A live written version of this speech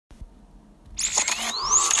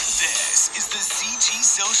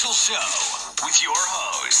Show with your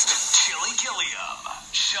host, Chili Gilliam,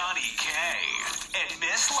 Shawnee K, and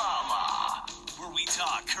Miss Lala, where we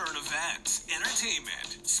talk current events,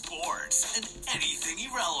 entertainment, sports, and anything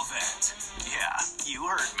irrelevant. Yeah, you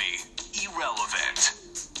heard me. Irrelevant.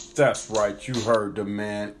 That's right, you heard the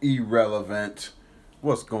man. Irrelevant.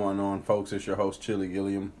 What's going on, folks? It's your host, Chili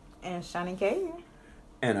Gilliam. And Shawnee K.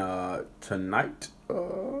 And tonight,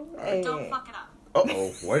 Hey. Don't fuck it up.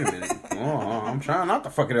 uh-oh, wait a minute. I'm trying not to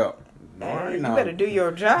fuck it up. All right, You now. better do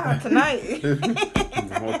your job tonight.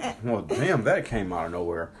 well, damn, that came out of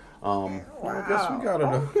nowhere. Well, I guess we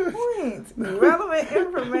gotta Point. Irrelevant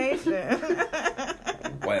information.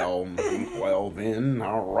 well then,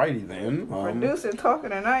 alrighty then. Producer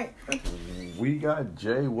talking tonight. We got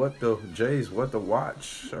Jay's What to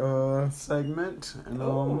Watch segment,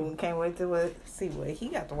 and Can't wait to see what he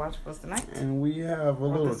got to watch for us tonight. and we have a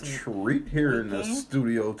little treat here in the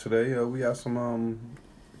studio today. We got some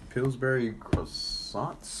Pillsbury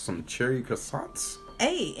croissants, some cherry croissants.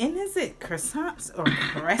 Hey, and is it croissants or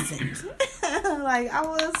crescent? Like, I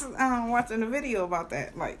was watching a video about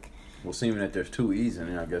that. Like, Well, seeing that there's two E's in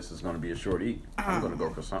it, I guess it's going to be a short E. I'm going to go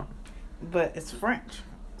croissant. but it's French.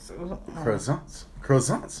 So, Croissants.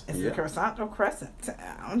 Is it croissant or crescent?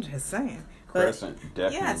 I'm just saying. But Crescent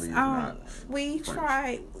definitely yes, is not. we French.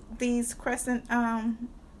 tried these crescent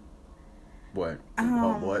What?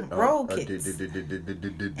 roll kits.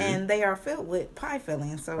 And And they are filled with pie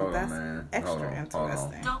filling, so Hold on, that's man. extra Hold on.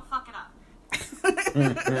 interesting. Don't fuck it up.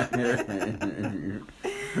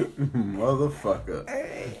 Motherfucker.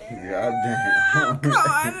 Come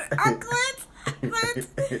on, I quit.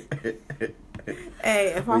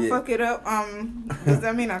 Hey, if I fuck it up, does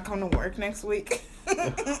that mean I come to work next week?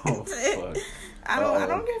 Oh, fuck. I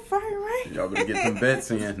don't get fired, right? Y'all better get them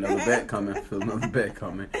bets in. Another bet coming. Feel another bet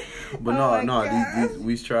coming. But Oh no. my These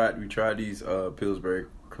we tried these Pillsbury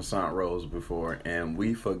croissant rolls before, and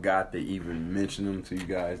we forgot to even mention them to you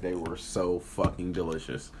guys. They were so fucking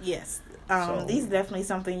delicious. Yes. So- These definitely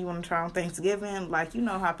something you want to try on Thanksgiving. Like, you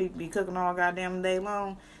know how people be cooking all goddamn day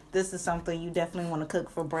long. This is something you definitely want to cook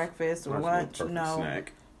for breakfast or Nice lunch, little perfect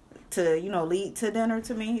snack. to, lead to dinner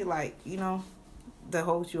to me. Like, that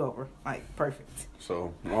holds you over. Like, perfect.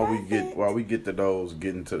 So while we get to those,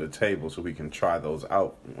 getting to the table, so we can try those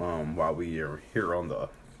out while we are here on the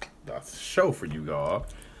show for you all.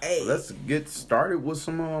 Hey. Let's get started with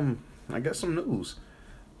some some news.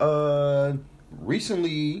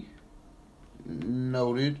 Recently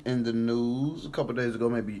noted in the news a couple days ago,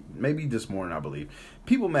 maybe this morning, I believe,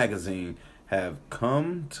 People Magazine have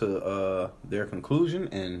come to their conclusion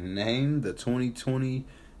and named the 2020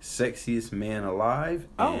 Sexiest Man Alive.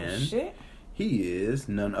 Oh, and shit. he is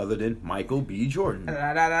none other than Michael B. Jordan.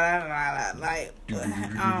 Like,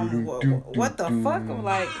 what the fuck?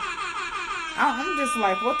 Like, I'm just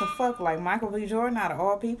like, what the fuck? Like, Michael B. Jordan out of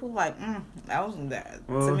all people? Like,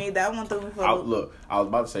 to me, that one threw me for a loop. Look, I was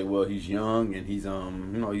about to say, well, he's young and he's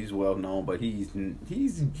he's well known, but he's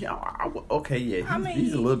okay, yeah,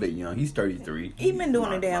 he's a little bit young. He's 33. He been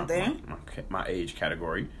doing a damn thing. My age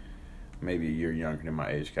category, maybe a year younger than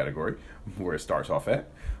my age category, where it starts off at.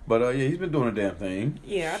 But yeah, he's been doing a damn thing.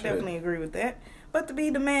 Yeah, I definitely agree with that. But to be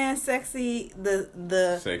the man, sexy, the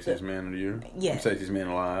Sexiest man of the year. Yeah. Sexiest man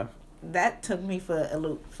alive. That took me for a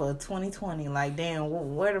loop for 2020. Like,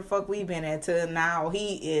 damn, where the fuck we been at till now?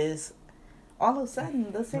 He is all of a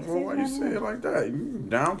sudden the sexiest Well, why you say it like that? You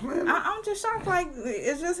downplaying it? I'm just shocked. Like,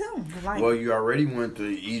 it's just him. Like, Well, you already went to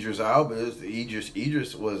Idris Elba.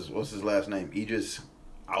 Idris was, what's his last name?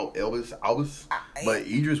 Elvis. But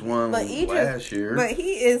Idris won last year. But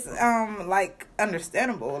he is like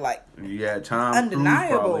understandable. Like, You had Tom undeniable.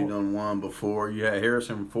 Cruise probably done won before. You had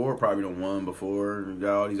Harrison Ford probably done won before. You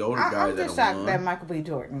got all these older guys I'm that just done shocked won. that Michael B.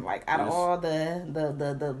 Jordan, like, out of all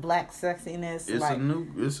the black sexiness, It's like, a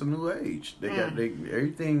new age.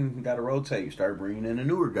 Everything got to rotate. Start bringing in the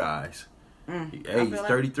newer guys. Hey, he's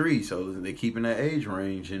 33, so they're keeping that age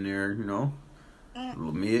range in there.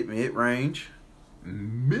 Mid range.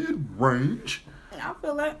 I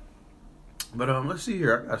feel like. But let's see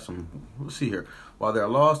here. Let's see here. While there are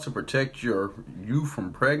laws to protect you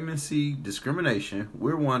from pregnancy discrimination,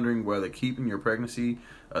 we're wondering whether keeping your pregnancy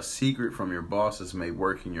a secret from your bosses may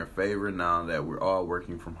work in your favor now that we're all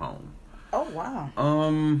working from home. Oh, wow.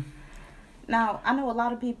 Now, I know a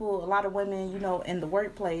lot of people, a lot of women, in the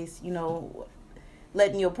workplace,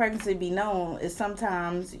 letting your pregnancy be known is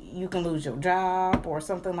sometimes you can lose your job or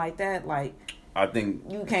something like that. Like, I think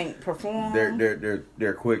you can't perform.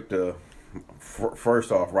 They're quick to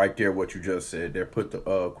first off, right there, what you just said. They're quick to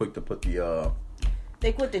put the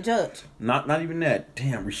They quit the judge. Not even that.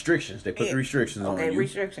 Damn, restrictions. They put the restrictions on you. Okay,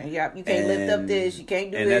 restrictions. Yep. You can't lift up this. You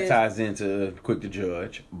can't do this. And that ties into quit the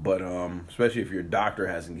judge. But especially if your doctor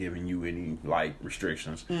hasn't given you any like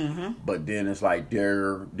restrictions. Mm-hmm. But then it's like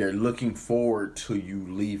they're looking forward to you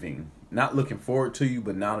leaving. Not looking forward to you,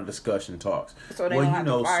 but now the discussion talks. So they don't have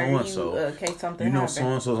to fire you in case something happens. So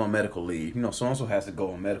and so's on medical leave. So and so has to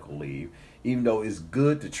go on medical leave. Even though it's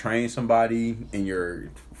good to train somebody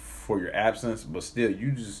for your absence, but still,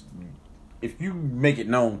 if you make it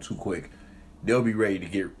known too quick, they'll be ready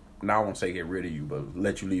to I won't say get rid of you, but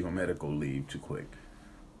let you leave on medical leave too quick.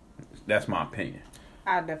 That's my opinion.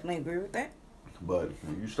 I definitely agree with that. But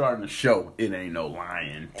when you're starting to show, it ain't no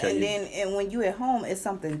lying. And when you at home, it's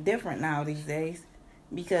something different now these days,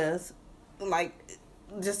 because like,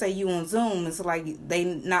 just say you on Zoom, it's like they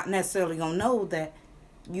not necessarily gonna know that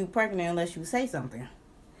you pregnant unless you say something.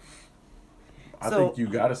 I think you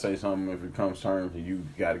got to say something if it comes time to you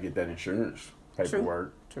got to get that insurance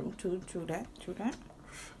paperwork. True that.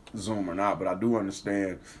 Zoom or not, but I do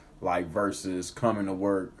understand, like, versus coming to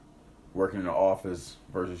work, working in the office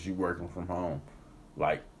versus you working from home.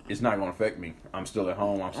 Like, it's not going to affect me. I'm still at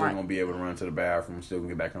home. I'm still going to be able to run to the bathroom. I'm still going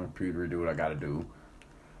to get back on the computer and do what I got to do.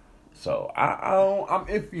 So, I'm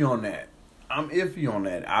iffy on that.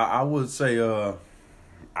 I would say,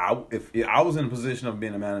 if I was in a position of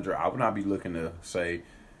being a manager, I would not be looking to say,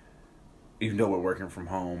 even though we're working from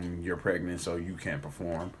home, you're pregnant, so you can't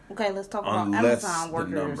perform. Okay, let's talk about Amazon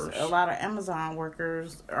workers. A lot of Amazon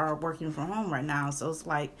workers are working from home right now, so it's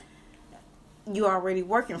like you already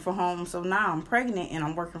working from home, so now I'm pregnant and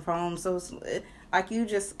I'm working from home, so it's like you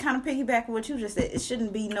just kind of piggyback what you just said. It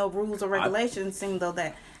shouldn't be no rules or regulations, seem though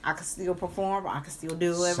that I can still perform, I can still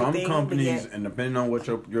do everything. Some companies, and depending on what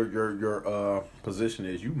your position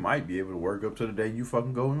is, you might be able to work up to the day you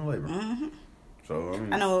fucking go into labor. Mm-hmm. So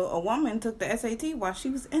I know a woman took the SAT while she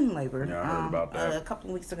was in labor. Yeah, I heard about that a couple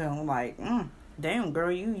of weeks ago. Like, damn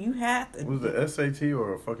girl, you had to. Was the SAT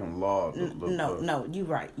or a fucking law? No, you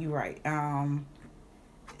right.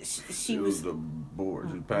 She was the board.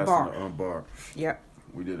 She was passing the bar. Yep.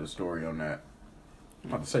 We did a story on that. I'm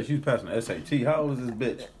about to say she was passing the SAT. How old is this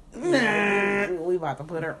bitch? We about to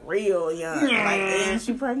put her real young. Like, and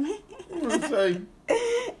she pregnant? What say?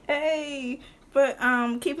 Hey, but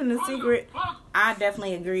keeping the secret, I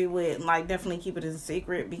definitely agree with, like, definitely keep it a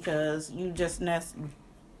secret, because you just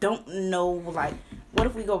don't know, like, what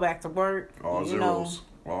if we go back to work? All zeros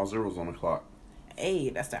on the clock. Hey,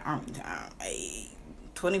 that's the army time. Hey.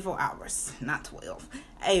 24 hours, not 12.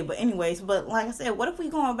 Hey, but anyways, but like I said, what if we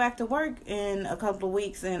going back to work in a couple of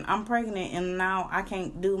weeks and I'm pregnant and now I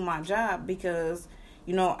can't do my job because,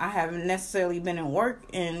 I haven't necessarily been in work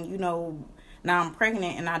and, now I'm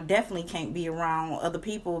pregnant and I definitely can't be around other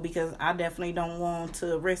people because I definitely don't want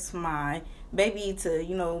to risk my baby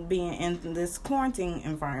to, being in this quarantine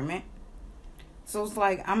environment. So it's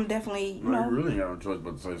like, I'm definitely, you really got no choice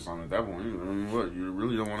but to say something at that point. You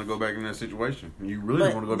really don't want to go back in that situation. You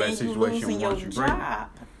really don't want to go back in that situation once you're pregnant.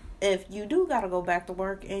 If you do got to go back to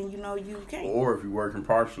work and, you can't. Or if you're working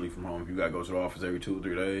partially from home, if you got to go to the office every 2 or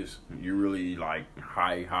 3 days, you really, like,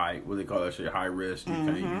 high, what do they call that shit, high risk. You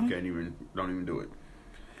don't even do it.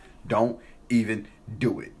 Don't even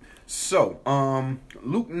do it. So,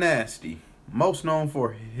 Luke Nasty, most known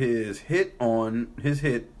for his hit on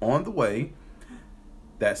The Way,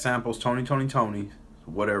 that samples Tony,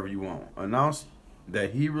 Whatever You Want, announced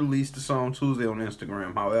that he released the song Tuesday on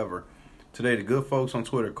Instagram. However, today the good folks on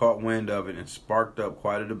Twitter caught wind of it and sparked up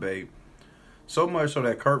quite a debate. So much so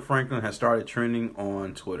that Kirk Franklin has started trending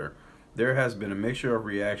on Twitter. There has been a mixture of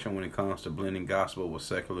reaction when it comes to blending gospel with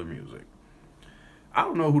secular music. I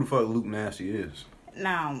don't know who the fuck Luke Nasty is.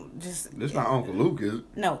 Now, this not Uncle Luke, is it?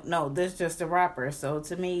 No, this just a rapper. So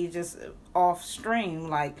to me, just off stream,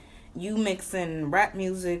 like, you mixing rap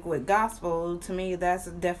music with gospel, to me, that's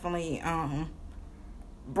definitely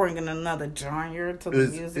bringing another genre to the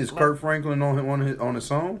music. Is Kirk Franklin on his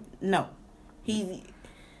song? No,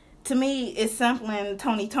 to me, it's sampling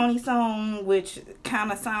Tony song, which kind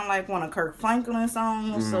of sound like one of Kirk Franklin's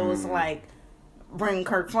songs. So it's like bring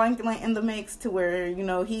Kirk Franklin in the mix to where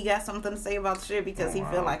he got something to say about the shit because he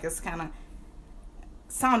feel like it's kind of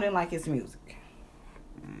sounding like his music.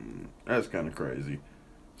 That's kind of crazy.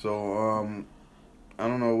 So, I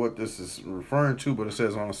don't know what this is referring to, but it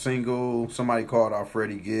says on a single, somebody called out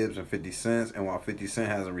Freddie Gibbs and 50 Cent, and while 50 Cent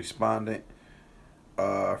hasn't responded,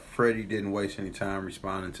 Freddie didn't waste any time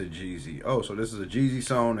responding to Jezzy. Oh, so this is a Jezzy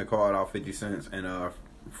song that called out 50 Cent and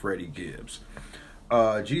Freddie Gibbs.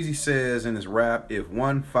 Jezzy says in his rap, if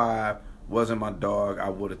 1-5 wasn't my dog, I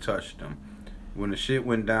would have touched him. When the shit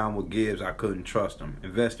went down with Gibbs, I couldn't trust him.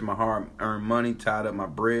 Invested my hard-earned money, tied up my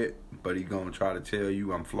bread, but he gonna try to tell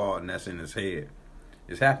you I'm flawed, and that's in his head.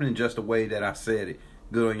 It's happening just the way that I said it.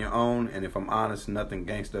 Good on your own, and if I'm honest, nothing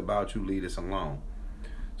gangster about you, leave this alone.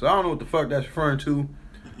 So I don't know what the fuck that's referring to,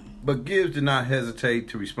 but Gibbs did not hesitate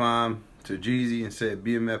to respond to Jezzy and said,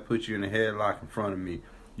 BMF put you in a headlock in front of me.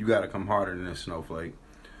 You gotta come harder than this, snowflake.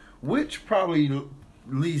 Which probably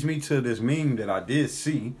leads me to this meme that I did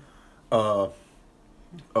see of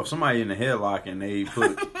somebody in the headlock and they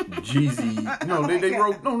put Jezzy. No, they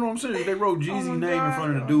wrote. No, I'm serious. They wrote Jezzy's name in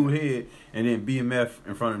front of the dude's head, and then BMF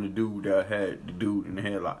in front of the dude that had the dude in the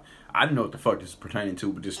headlock. I didn't know what the fuck this is pertaining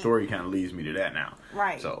to, but this story kind of leads me to that now.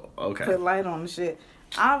 Right. So okay. Put light on the shit.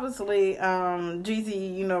 Obviously,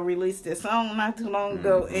 Jezzy, released this song not too long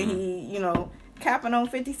ago, and he, capping on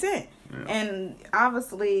 50 Cent. Yeah. And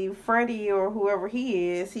obviously, Freddie or whoever he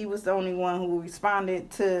is, he was the only one who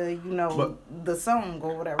responded to, the song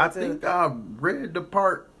or whatever. I think I read the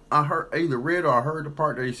part, I heard the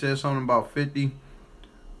part that he said something about 50,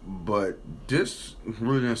 but this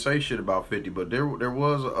really didn't say shit about 50, but there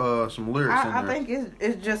was some lyrics in there. I think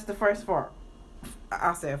it's just the first part.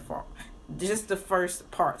 I said part. Just the first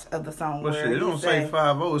part of the song. Well, shit, it don't say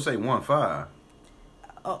 5-0, it say 1-5.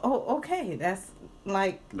 Oh, okay. That's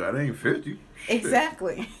like... That ain't 50.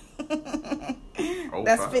 Exactly.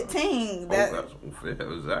 That's 15. That's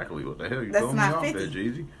exactly what the hell you told me off 50. There,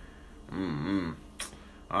 Jezzy.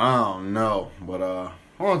 I don't know. But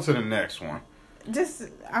on to the next one. Just,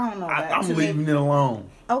 I don't know. I'm leaving it alone.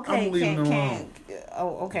 Okay, I'm leaving it alone.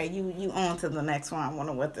 Okay, you on to the next one. I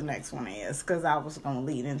wonder what the next one is, because I was going to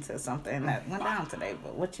lead into something that went down today,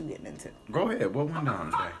 but what you getting into? Go ahead. What went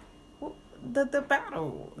down today? The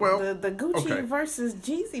battle. Well, the Gucci versus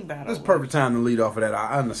Jezzy battle. This is perfect time to lead off of that.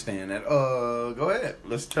 I understand that. Go ahead.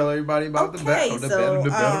 Let's tell everybody about the battle. The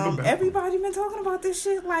battle. Everybody been talking about this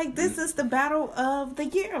shit. Like, this is the battle of the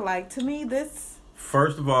year. Like, to me, this...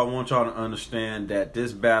 First of all, I want y'all to understand that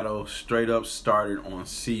this battle straight up started on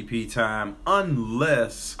CP time,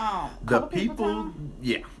 unless the people,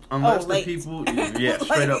 straight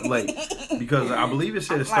up late, because I believe it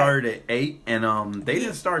said it started at 8 and they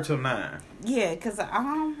didn't start till 9. Yeah, because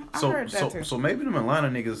I heard that too. So maybe them Atlanta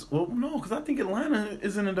niggas. Well, no, because I think Atlanta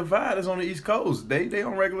is in a divide. It's on the East Coast. They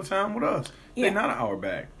on regular time with us. Yeah. They not an hour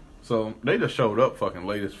back. So they just showed up fucking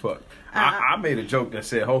late as fuck. I made a joke that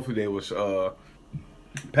said hopefully they was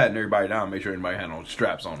patting everybody down, make sure anybody had no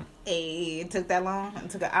straps on them. Hey, it took that long? It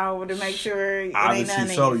took an hour to make sure it obviously ain't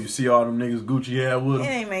none so. You see all them niggas Gucci had with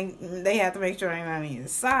them? They have to make sure ain't none in your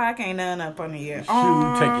sock, ain't none up under your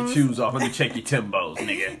arms. Take your shoes off. Let me check your Timbos,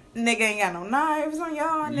 nigga. Nigga ain't got no knives on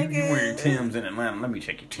y'all, nigga. You wearing Timbs in Atlanta. Let me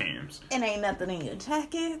check your Timbs. It ain't nothing in your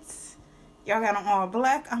jackets. Y'all got on all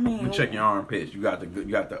black. I mean, you check your armpits. You got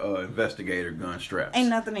the investigator gun straps. Ain't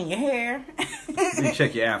nothing in your hair. Let me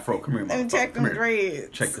check your afro. Come here, motherfucker. Let me check them dreads.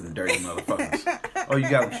 Check them dirty motherfuckers. Oh, you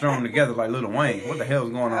got them strung together like Lil Wayne. What the hell's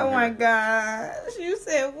going on? Oh my gosh! You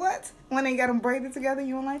said what? When they got them braided together,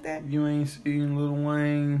 you don't like that? You ain't seen Lil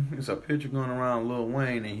Wayne? It's a picture going around Lil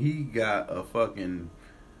Wayne, and he got a fucking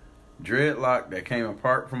dreadlock that came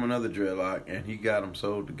apart from another dreadlock, and he got them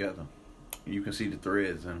sewed together. You can see the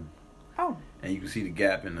threads and. Oh. And you can see the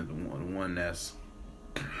gap in the one that's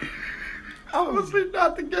obviously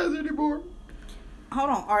not together anymore. Hold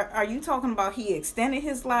on. Are you talking about he extended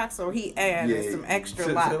his locks or he added some extra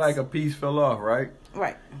locks? So like a piece fell off, right?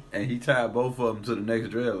 Right. And he tied both of them to the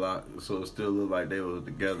next dreadlock, so it still looked like they were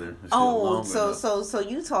together. So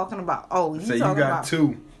you talking about? You got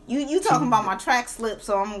two. You talking about my track slip,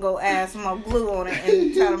 so I'm gonna go add some more glue on it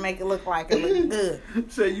and try to make it look like it look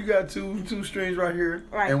good. So you got two strings right here,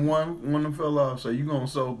 right? And one of them fell off. So you gonna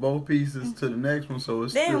sew both pieces to the next one, so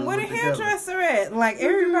it's damn. Where the hairdresser at? Like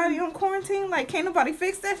everybody on quarantine, like can't nobody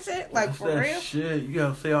fix that shit? Like for real? Shit, you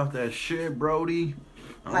gotta stay off that shit, Brody.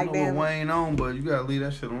 I don't know what Wayne on, but you gotta leave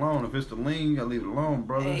that shit alone. If it's the lean, you gotta leave it alone,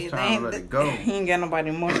 brother. It's time to let it go. He ain't got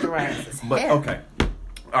nobody moisturize. But okay,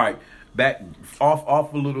 all right. Back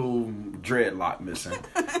off a little dreadlock missing.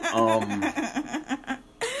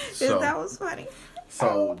 So that was funny.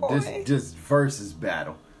 So this versus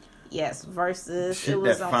battle. Yes, versus shit, it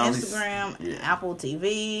was on Instagram, Apple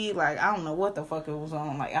TV. Like I don't know what the fuck it was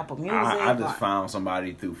on, like Apple Music. I just found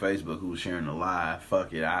somebody through Facebook who was sharing the live.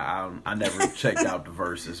 Fuck it, I never checked out the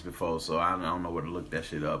versus before, so I don't know where to look that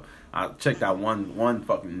shit up. I checked out one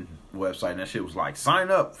fucking website and that shit was like, sign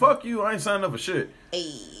up. Fuck you, I ain't signing up for shit. Hey.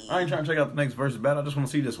 I ain't trying to check out the next versus battle. I just want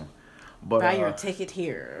to see this one. But buy your ticket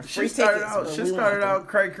here. Free started out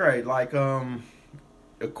cray. Like of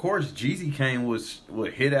course Jezzy came with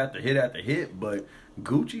hit after hit after hit, but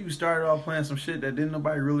Gucci started off playing some shit that didn't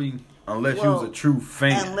nobody really Unless you was a true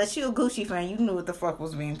fan. Unless you a Gucci fan, you knew what the fuck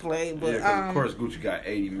was being played. But yeah, of course Gucci got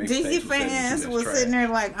 80 mixtapes. Jezzy fans was sitting there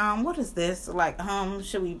like, what is this? Like,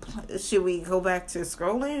 should we go back to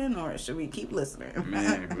scrolling or should we keep listening?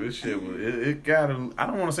 Man, this shit was it got I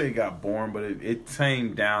don't want to say it got boring, but it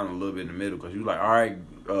tamed down a little bit in the middle because you like, all right,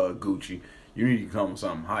 Gucci, you need to come with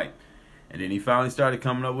something hype. And then he finally started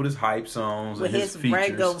coming up with his hype songs with and his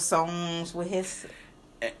features. Rego songs, with his.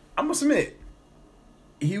 I'm gonna submit.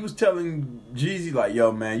 He was telling Jezzy like,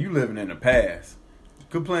 "Yo, man, you living in the past.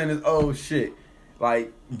 Quit playing this old shit.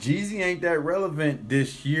 Like, Jezzy ain't that relevant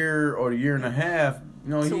this year or the year and a half. You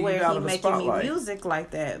know, to he where out he of the making spotlight. music like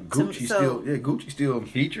that. Gucci still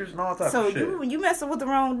features and all that. So shit. you messing with the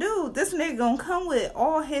wrong dude. This nigga gonna come with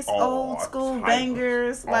all his old school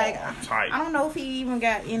bangers. Like, I don't know if he even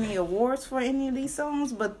got any awards for any of these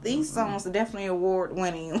songs, but these songs are definitely award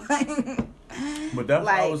winning. But that's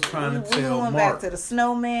what I was trying to tell We went Mark. back to the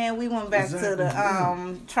Snowman. We went back to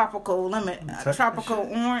the tropical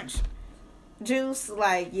orange juice.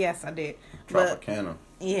 Like, yes, I did. Tropicana.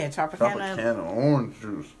 Yeah, Tropicana orange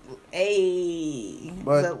juice. Hey,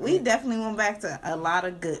 but we definitely went back to a lot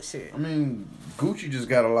of good shit. I mean, Gucci just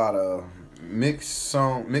got a lot of mixed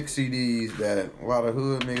CDs that a lot of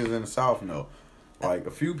hood niggas in the South know. Like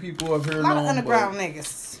a few people up here know. A lot of underground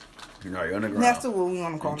niggas. Right, underground. That's what we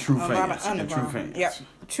want to call them. True a fans. lot of underground. True fans. Yep,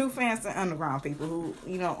 true fans and underground people who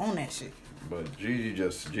own that shit. But Jezzy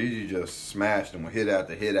just smashed them with hit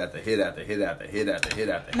after hit after hit after hit after hit after hit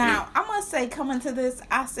after hit. Now, I must say, coming to this,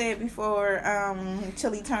 I said before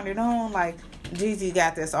Chili turned it on, like, Jezzy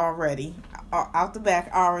got this already. Out the back,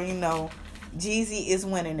 I already know Jezzy is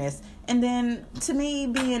winning this. And then, to me,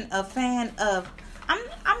 being a fan of...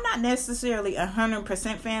 I'm not necessarily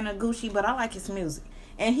 100% fan of Gucci, but I like his music.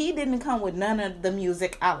 And he didn't come with none of the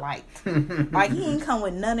music I liked. Like, he didn't come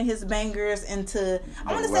with none of his bangers into...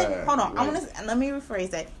 let me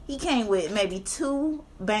rephrase that. He came with maybe 2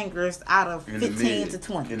 bangers out of 15 to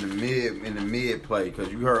 20. In the mid play,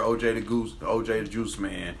 because you heard OJ the Juice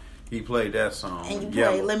Man. He played that song. And you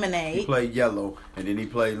played Lemonade. He played Yellow, and then he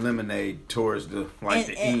played Lemonade towards the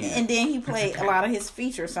end. And then he played a lot of his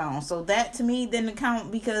feature songs. So that to me didn't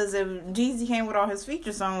count, because if Jezzy came with all his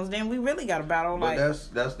feature songs, then we really got a battle. But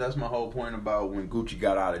that's my whole point about when Gucci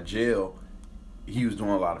got out of jail. He was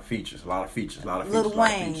doing a lot of features. Lil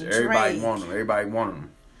Wayne, Everybody wanted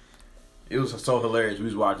him. It was so hilarious. We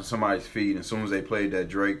was watching somebody's feed, and as soon as they played that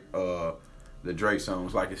the Drake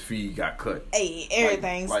songs, like his feed got cut. Hey,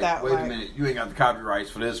 everything stopped. Wait a minute, you ain't got the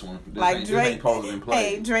copyrights for this one. Drake ain't supposed to be played.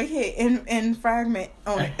 Hey, Drake hit in fragment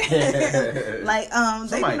on it.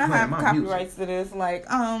 They do not have copyrights to this. Like,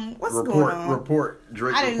 what's going on? Report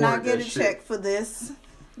Drake. I did not get a check for this.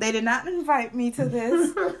 They did not invite me to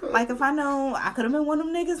this. Like, if I know, I could have been one of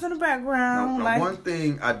them niggas in the background. One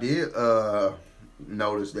thing I did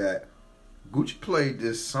notice that Gucci played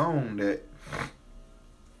this song that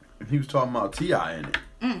he was talking about T.I. in it.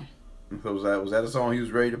 So was that a song he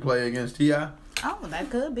was ready to play against T.I.? Oh,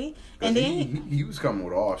 that could be. And then he was coming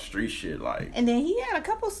with all street shit, like. And then he had a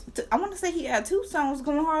couple. I want to say he had 2 songs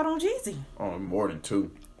going hard on Jezzy. Oh, more than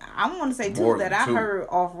 2. I want to say 2 that I heard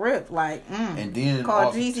off rip, like. And then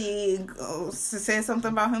called Jezzy, said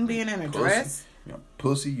something about him being in a dress.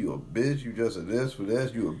 Pussy, you a bitch. You just a this for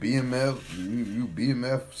this. You a BMF. You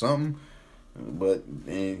BMF something.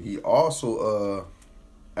 And he also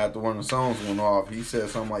after one of the songs went off, he said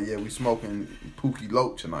something like, "Yeah, we smoking Pookie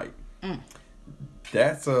Loc tonight."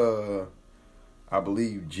 That's I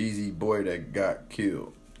believe Jezzy boy that got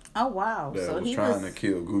killed. Oh wow! That so was he trying to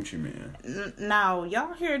kill Gucci Man. Now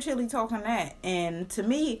y'all hear Chili talking that, and to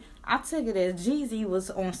me, I took it as Jezzy was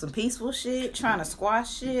on some peaceful shit, trying to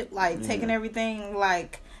squash shit, like taking everything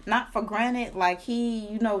like not for granted. Like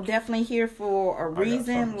he, definitely here for a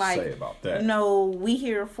reason. Like, say about that. We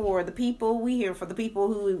here for the people. We here for the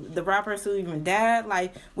people the rappers who even died.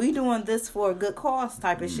 Like, we doing this for a good cause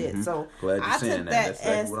type of shit. So I took that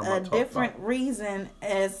as a different reason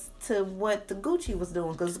as to what the Gucci was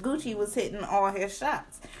doing, because Gucci was hitting all his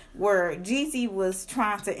shots, where Jezzy was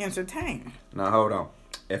trying to entertain. Now hold on.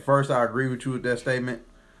 At first, I agree with you with that statement.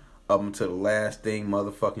 Up until the last thing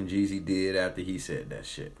motherfucking Jezzy did after he said that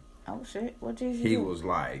shit. Oh shit, what Jezzy He was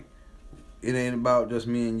like, it ain't about just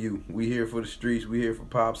me and you. We here for the streets. We here for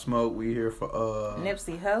Pop Smoke. We here for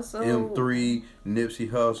Nipsey Hussle, M3, Nipsey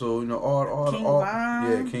Hussle. All King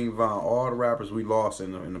Von. King Von. All the rappers we lost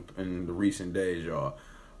in the recent days, y'all.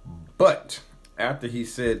 But after he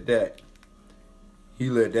said that, he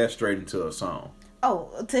led that straight into a song.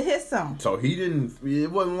 Oh, to his song. So he didn't.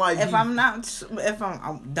 It wasn't like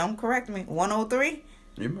don't correct me. 103.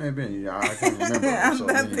 It may have been. Yeah, I can't remember.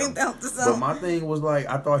 I think that was the song. But my thing was like,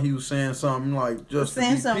 I thought he was saying something like just to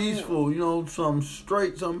be peaceful, you know, something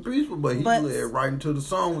straight, something peaceful. But he led right into the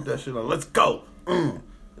song with that shit. Like, let's go.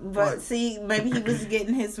 But see, maybe he was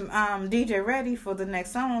getting his DJ ready for the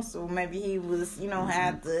next song, so maybe he was, you know,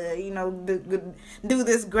 had to, you know, do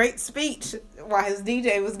this great speech while his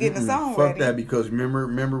DJ was getting the song ready. Fuck that, because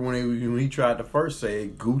remember when he tried to first say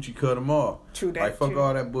it, Gucci cut him off. True that. Like, fuck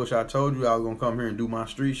all that bullshit. I told you I was gonna come here and do my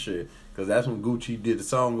street shit, because that's when Gucci did the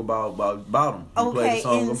song about him. He played the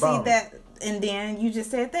song about him. That, and then you just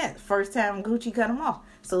said that first time Gucci cut him off.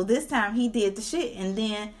 So this time he did the shit, and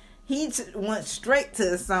then he went straight to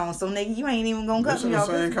the song. So, nigga, you ain't even gonna cut me off.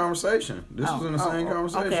 This was in the same conversation. This was in the same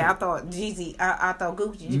conversation. Okay, I thought Jezzy, I thought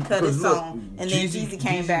Gucci cut his song, and then Jezzy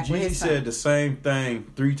came back with his song. Jezzy said the same thing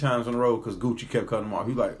 3 times in a row because Gucci kept cutting him off.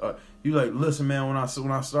 He like, listen, man, when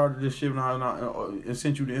I started this shit, when I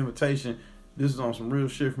sent you the invitation, this is on some real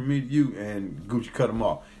shit from me to you, and Gucci cut him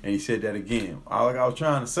off. And he said that again. Like I was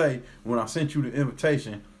trying to say, when I sent you the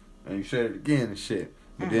invitation, and he said it again and shit.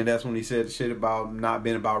 But then that's when he said the shit about not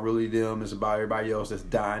being about really them. It's about everybody else that's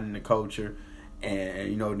dying in the culture.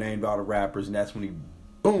 And you know, named all the rappers. And that's when he,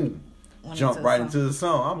 boom, jumped right into the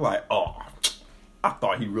song. I'm like, oh, I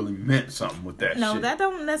thought he really meant something with that shit. No, that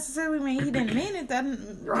don't necessarily mean he didn't mean it. That,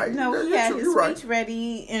 right. No, he had his speech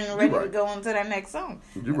ready and ready to go into that next song.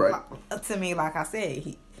 You're right. To me, like I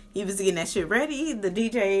said, he was getting that shit ready. The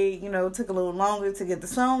DJ, you know, took a little longer to get the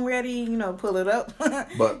song ready, you know, pull it up.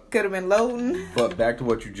 But could have been loading. But back to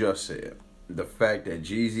what you just said. The fact that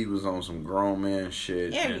Jezzy was on some grown man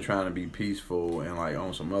shit and trying to be peaceful and like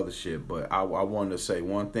on some other shit. But I wanted to say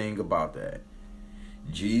one thing about that.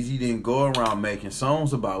 Jezzy didn't go around making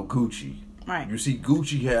songs about Gucci. Right. You see,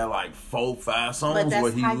 Gucci had like 4-5 songs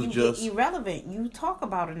where he was just get irrelevant. You talk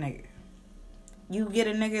about a nigga. You get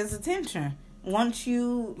a nigga's attention. Once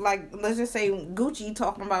you, like, let's just say Gucci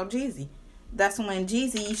talking about Jezzy, that's when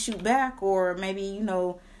Jezzy shoot back, or maybe, you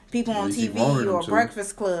know, people on TV or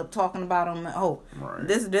Breakfast Club talking about him. Oh, right.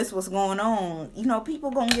 this what's going on. You know,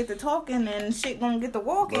 people gonna get to talking and shit gonna get to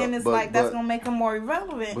walking. It's like that's gonna make him more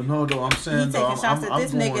irrelevant. But no, though, I'm saying he taking shots at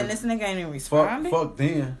this nigga, and this nigga ain't even responding. Fuck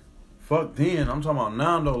then. I'm talking about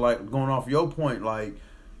now though. Like going off your point, like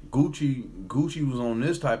Gucci was on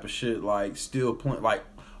this type of shit. Like still playing. Like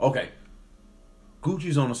okay.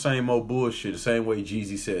 Gucci's on the same old bullshit, the same way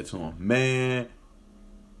Jezzy said to him. Man,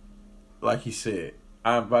 like he said,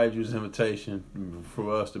 I invited you to this invitation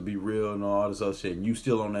for us to be real and all this other shit, and you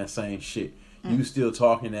still on that same shit. You still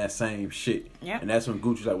talking that same shit. Yep. And that's when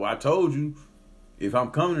Gucci's like, well, I told you, if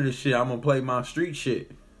I'm coming to this shit, I'm going to play my street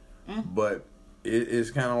shit. But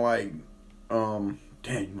it's kind of like, damn,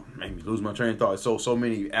 you made me lose my train of thought. So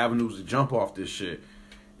many avenues to jump off this shit.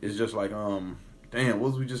 It's just like, damn,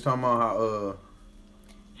 what was we just talking about?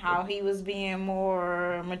 How he was being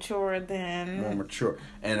more mature than... More mature.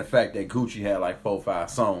 And the fact that Gucci had like 4-5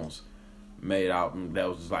 songs made out that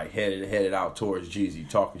was just like headed out towards Jezzy,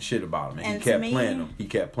 talking shit about him. And he kept playing them. He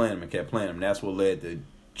kept playing them and kept playing them. And that's what led to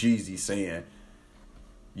Jezzy saying,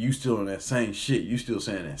 you still on that same shit. You still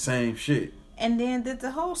saying that same shit. And then did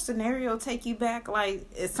the whole scenario take you back? Like,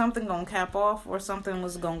 is something going to cap off or something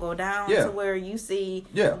was going to go down to where you see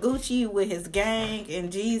Gucci with his gang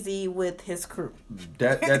and Jezzy with his crew?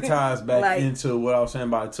 That ties back like, into what I was saying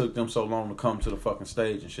about it took them so long to come to the fucking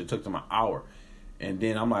stage and shit. It took them an hour. And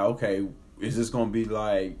then I'm like, okay, is this going to be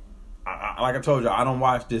like... like I told you, I don't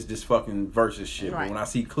watch this fucking versus shit. Right. But when I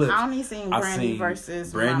see clips, I only seen Brandy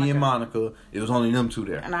versus Brandy and Monica. It was only them two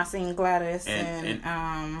there. And I seen Gladys and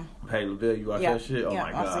Hey, LaBelle, you watch that shit? Oh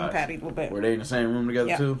my god! I seen Patty LaBelle. Were they in the same room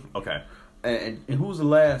together too? Okay. And who was the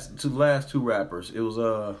last two rappers? It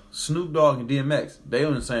was Snoop Dogg and DMX. They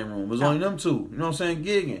were in the same room. It was only them two. You know what I'm saying?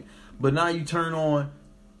 Gigging. But now you turn on.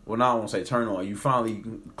 Well, now I won't say turn on. You finally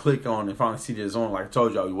click on and finally see that it's on. Like I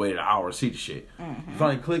told y'all, you waited an hour to see the shit. You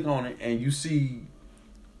finally click on it and you see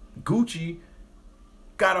Gucci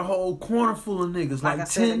got a whole corner full of niggas. Like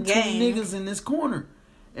 10 niggas in this corner.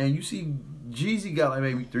 And you see Jezzy got like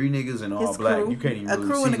maybe 3 niggas in all black. You can't even really see a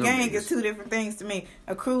crew and a gang niggas. Is 2 different things to me.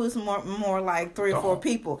 A crew is more like 3 or 4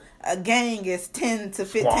 people. A gang is 10 to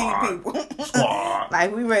 15 people.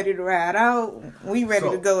 Like we ready to ride out. We ready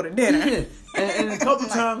to go to dinner. Yeah. And a couple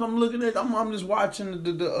times I'm looking at, I'm just watching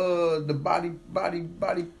the body.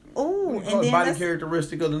 Ooh, and then body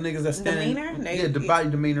characteristic of the niggas that's standing. Demeanor? The body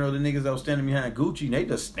demeanor of the niggas that was standing behind Gucci. And they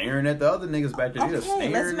just staring at the other niggas back there. They just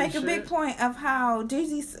staring. Let's make a big point of how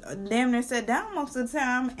Jezzy damn near sat down most of the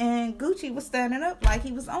time, and Gucci was standing up like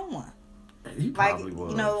he was on one. He probably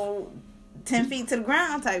was. You know, 10 feet to the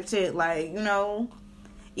ground type shit. Like, you know,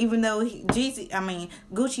 even though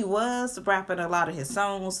Gucci was rapping a lot of his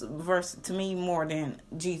songs, versus to me more than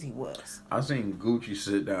Jezzy was. I seen Gucci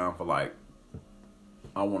sit down for like,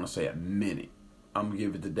 I want to say a minute. I'm gonna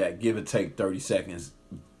give it to that. Give or take 30 seconds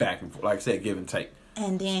back and forth. Like I said, give and take.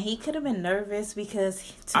 And then he could have been nervous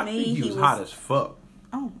because I think he was hot as fuck.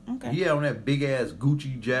 Oh, okay. He had on that big ass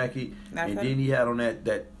Gucci jacket, and then he had on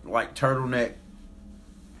that like turtleneck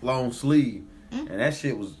long sleeve, and that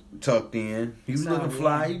shit was tucked in. He was looking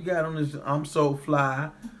fly. He got on his "I'm so fly."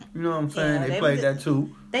 You know what I'm saying? They played that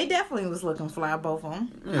too. They definitely was looking fly, both of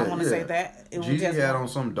them. I want to say that. Jezzy had on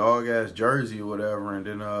some dog ass jersey or whatever, and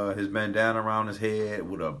then his bandana around his head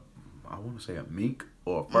with I want to say a mink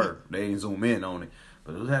or a fur. They didn't zoom in on it,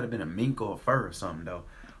 but it had to have been a mink or a fur or something though.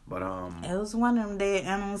 But it was one of them dead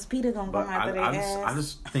animals. Peter gonna come after their ass. I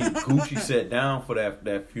just think Gucci sat down for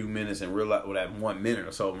that few minutes and realized, that 1 minute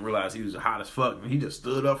or so, and realized he was hot as fuck. And he just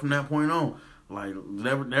stood up from that point on, like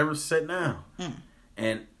never sat down.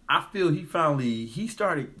 And I feel he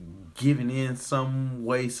started giving in some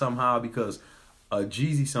way somehow, because a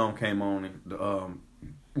Jezzy song came on and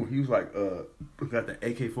he was like got the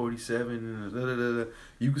AK-47 and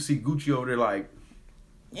you could see Gucci over there like.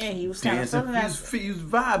 Yeah, he was kind of something he was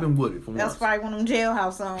vibing with it. That's probably one of them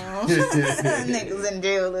jailhouse songs. Niggas in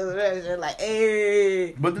jail, they're like,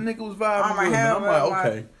 hey. But the nigga was vibing with it. And I'm like,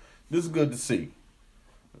 okay, this is good to see,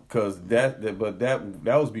 because that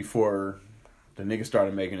was before the nigga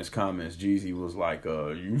started making his comments. Jezzy was like,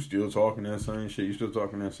 "You still talking that same shit? You still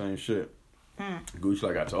talking that same shit?" Gucci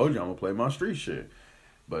like, "I told you, I'm gonna play my street shit."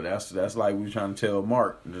 But that's like we were trying to tell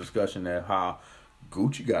Mark in the discussion that how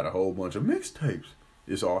Gucci got a whole bunch of mixtapes.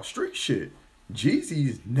 It's all street shit.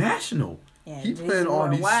 Jezzy's national. Yeah, he playing all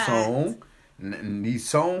these songs, and these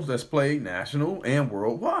songs that's played national and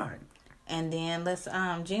worldwide. And then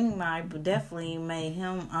Jeannie might definitely made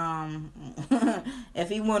him. If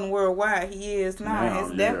he wasn't worldwide, he is now.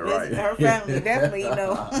 Her family definitely,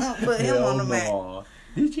 put him on the map.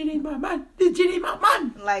 Did you need my man? Did you need my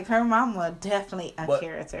man? Like her mama, definitely a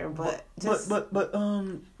character, but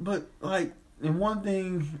like, and one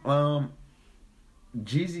thing,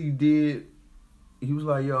 Jezzy did, he was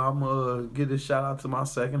like, yo, I'm gonna get a shout out to my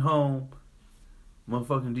second home,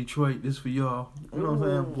 motherfucking Detroit. This for y'all. You know what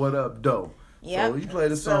I'm saying? What up, dope? Yep. So he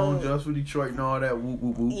played a song just for Detroit and all that. Whoop,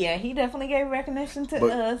 whoop, whoop. Yeah, he definitely gave recognition to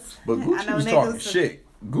us. But Gucci was talking shit.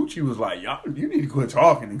 Gucci was like, y'all, you need to quit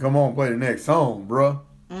talking and come on and play the next song, bruh.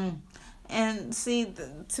 And see,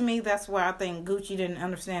 to me, that's why I think Gucci didn't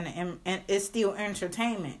understand it. And it's still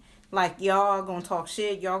entertainment. Like, y'all gonna talk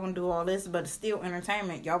shit, y'all gonna do all this, but it's still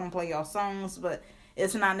entertainment. Y'all gonna play y'all songs, but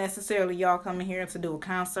it's not necessarily y'all coming here to do a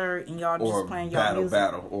concert and y'all just playing y'all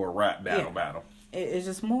music. Or rap battle. It's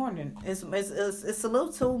just more than it's a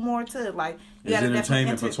little too more to it. Like, it's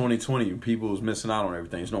entertainment for 2020. People was missing out on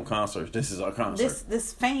everything. There's no concerts. This is our concert.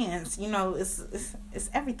 This fans, it's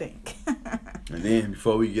everything. And then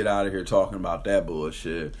before we get out of here talking about that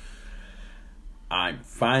bullshit, I'm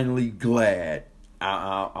finally glad.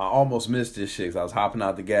 I almost missed this shit because I was hopping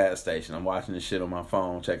out the gas station. I'm watching this shit on my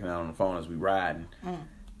phone, checking out on the phone as we riding.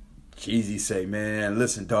 Jezzy say, man,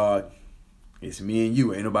 listen, dog, it's me and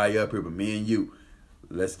you. Ain't nobody up here but me and you.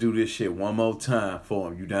 Let's do this shit one more time for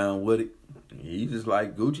him. You down with it? He just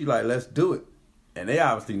like, Gucci, like, let's do it. And they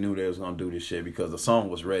obviously knew they was going to do this shit because the song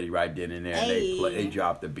was ready right then and there. And they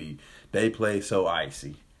dropped the beat. They played So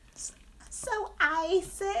Icy. So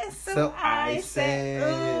icy.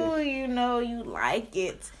 Ooh, you like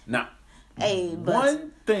it. Now,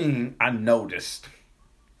 one thing I noticed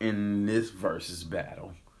in this versus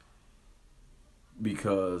battle,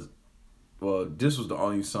 because, well, this was the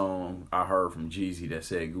only song I heard from Jezzy that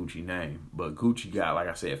said Gucci name. But Gucci got, like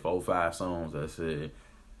I said, 4 or 5 songs that said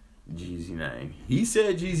Jezzy name. He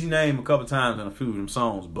said Jezzy name a couple times in a few of them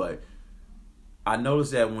songs, but I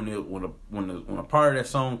noticed that when a part of that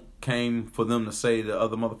song came for them to say the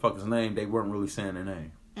other motherfucker's name, they weren't really saying their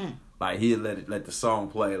name. Like, he'd let the song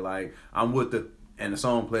play, like, I'm with and the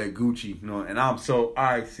song played Gucci, and I'm so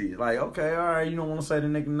icy. Like, okay, all right, you don't want to say the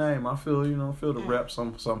nigga name. I feel, feel the rep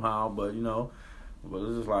somehow, but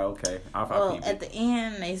it's just like, okay. At the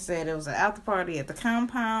end, they said it was an after party at the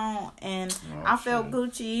compound, and I felt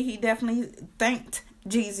Gucci. He definitely thanked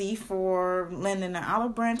Jezzy for lending an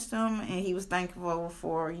olive branch to him, and he was thankful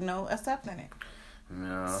for, accepting it.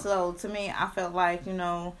 Yeah. So, to me, I felt like,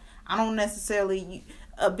 I don't necessarily...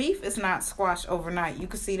 A beef is not squashed overnight. You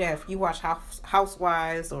can see that if you watch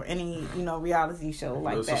Housewives or any, reality show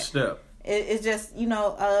like that. It's a step. It's just,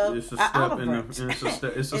 it's a step in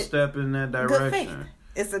it's a step in that direction.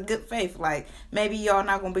 it's a good faith. Like, maybe y'all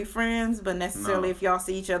not gonna be friends, but necessarily if y'all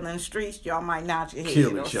see each other in the streets, y'all might nod your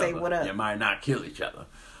head or say what up. You might not kill each other.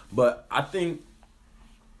 But I think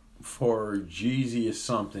for Jezzy, it's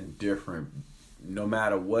something different. No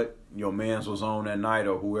matter what your mans was on that night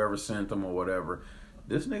or whoever sent them or whatever,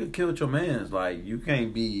 this nigga killed your mans. Like, you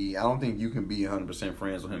can't be, I don't think you can be 100%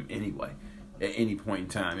 friends with him anyway. At any point in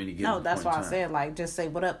time, any given point in time. No, that's why I said, like, just say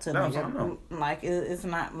what up to nigga. Like, it's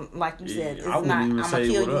not, like you said, it's not, I'm going to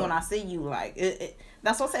kill you when I see you. Like,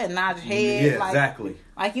 that's what I said, nod your head. Yeah, like, exactly.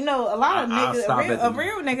 Like, you know, a lot of niggas, a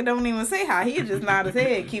real nigga don't even say hi. He just nod his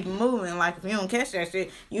head, keep it moving. Like, if you don't catch that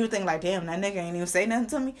shit, you would think, like, damn, that nigga ain't even say nothing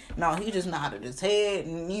to me. No, he just nodded his head,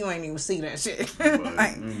 and you ain't even see that shit. But,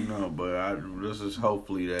 like, this is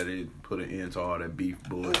hopefully that it put an end to all that beef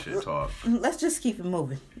bullshit talk. Let's just keep it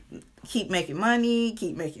moving. Keep making money,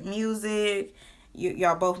 keep making music.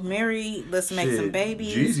 Y'all both married. Let's make some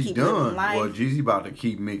babies. Jeezy keep done. Well, Jeezy about to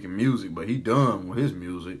keep making music, but he done with his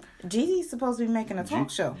music. Jeezy's supposed to be making a talk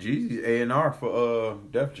show. Jeezy's A&R for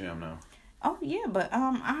Def Jam now. Oh yeah, but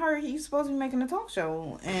I heard he's supposed to be making a talk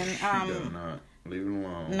show, and He better not. Leave it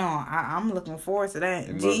alone. No, I'm looking forward to that.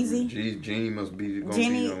 Jeezy. Jeannie must be gonna be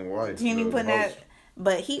your wife. Jeannie putting that.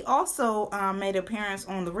 But he also made an appearance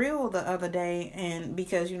on The Real the other day, and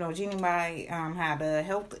because, you know, Jeannie might had a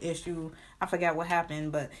health issue. I forgot what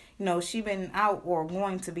happened, but, you know, she been out or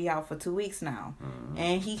going to be out for 2 weeks now. Mm-hmm.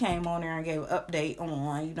 And he came on there and gave an update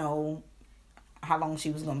on, you know, how long she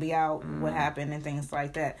was going to be out, what happened, and things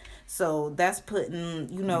like that. So that's putting,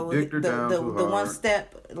 you know, the one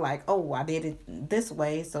step, like, oh, I did it this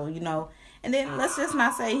way, so, you know. And then let's just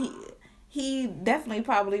not say he definitely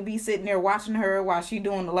probably be sitting there watching her while she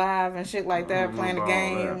doing the live and shit like that, playing the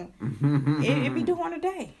game. It be doing a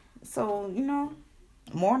day. So, you know,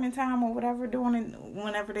 morning time or whatever, doing it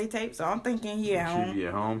whenever they tape. So I'm thinking he at home. She be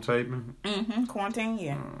at home taping? Quarantine,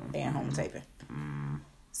 yeah. They at home taping.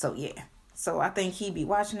 So, yeah. So I think he be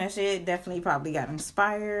watching that shit. Definitely probably got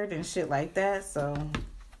inspired and shit like that. So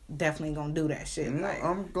definitely gonna do that shit. Like,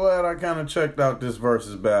 I'm glad I kind of checked out this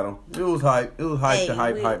versus battle. It was hype. It was hype.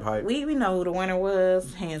 Hype. We know who the winner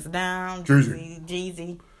was, hands down.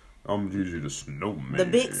 Jezzy. I'm Jezzy the Snowman. The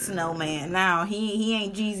big snowman. Now he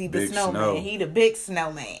ain't Jezzy the Snowman. He the big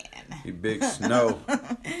snowman. He big snow.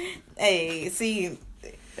 Hey, see,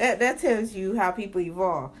 that tells you how people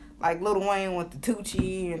evolve. Like Lil Wayne with the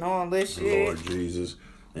Tucci and all this shit. Lord Jesus.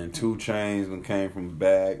 And 2 Chainz when came from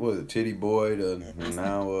back. What was it, Titty Boy to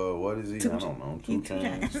now, what is he? I don't know. 2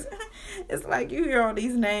 Chainz. It's like you hear all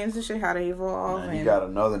these names and shit, how they evolve. And he got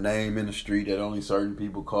another name in the street that only certain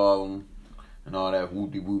people call him and all that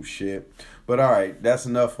whoop-de-whoop shit. But all right, that's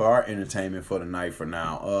enough for our entertainment for the night for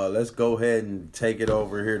now. Let's go ahead and take it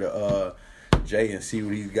over here to Jay and see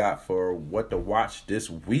what he's got for what to watch this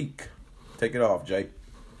week. Take it off, Jay.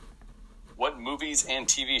 What movies and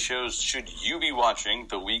TV shows should you be watching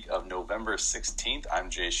the week of November 16th? I'm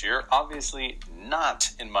Jay Shearer. Obviously not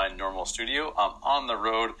in my normal studio. I'm on the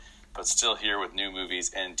road, but still here with new movies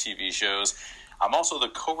and TV shows. I'm also the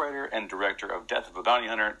co-writer and director of Death of a Bounty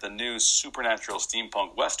Hunter, the new supernatural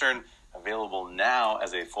steampunk western, available now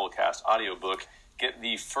as a full cast audiobook. Get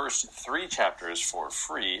the first 3 chapters for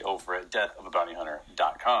free over at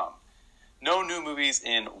deathofabountyhunter.com. No new movies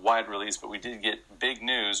in wide release, but we did get big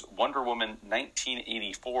news. Wonder Woman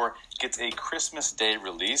 1984 gets a Christmas Day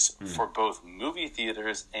release for both movie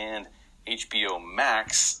theaters and HBO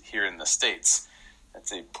Max here in the States.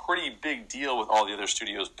 That's a pretty big deal with all the other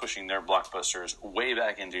studios pushing their blockbusters way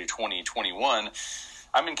back into 2021.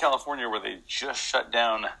 I'm in California where they just shut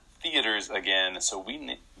down theaters again, so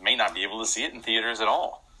we may not be able to see it in theaters at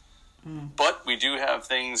all. But we do have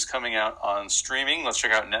things coming out on streaming. Let's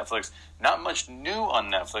check out Netflix. Not much new on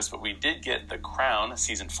Netflix, but we did get The Crown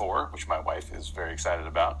Season 4, which my wife is very excited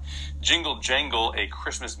about. Jingle Jangle, a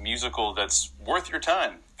Christmas musical that's worth your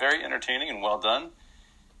time. Very entertaining and well done.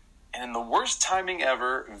 And in the worst timing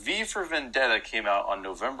ever, V for Vendetta came out on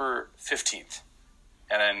November 15th.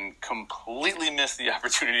 And then completely missed the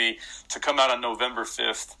opportunity to come out on November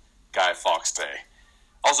 5th, Guy Fawkes Day.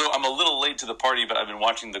 Also, I'm a little late to the party, but I've been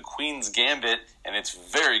watching The Queen's Gambit, and it's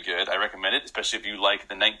very good. I recommend it, especially if you like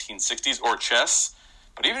the 1960s or chess.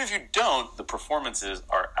 But even if you don't, the performances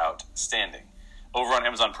are outstanding. Over on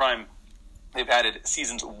Amazon Prime, they've added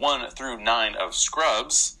seasons 1 through 9 of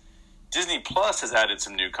Scrubs. Disney Plus has added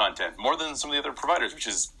some new content, more than some of the other providers, which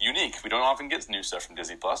is unique. We don't often get new stuff from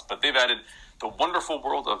Disney Plus, but they've added The Wonderful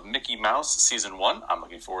World of Mickey Mouse Season 1. I'm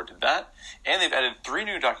looking forward to that. And they've added 3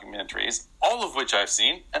 new documentaries, all of which I've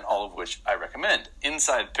seen, and all of which I recommend.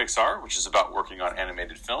 Inside Pixar, which is about working on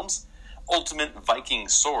animated films. Ultimate Viking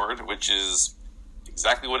Sword, which is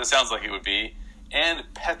exactly what it sounds like it would be. and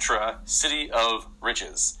Petra, City of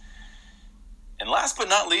Riches. And last but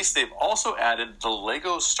not least, they've also added the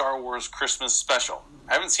Lego Star Wars Christmas Special.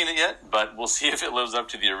 I haven't seen it yet, but we'll see if it lives up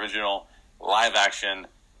to the original live-action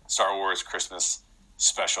Star Wars Christmas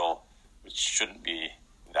Special, which shouldn't be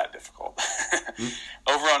that difficult.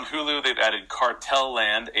 Over on Hulu, they've added Cartel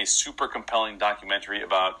Land, a super compelling documentary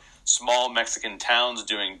about small Mexican towns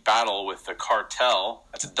doing battle with the cartel.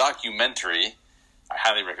 That's a documentary. I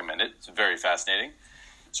highly recommend it. It's very fascinating.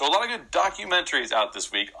 So a lot of good documentaries out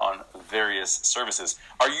this week on various services.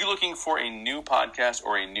 Are you looking for a new podcast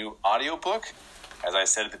or a new audiobook? As I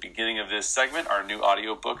said at the beginning of this segment, our new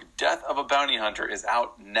audiobook, Death of a Bounty Hunter, is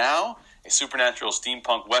out now, a supernatural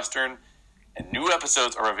steampunk western, and new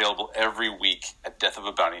episodes are available every week at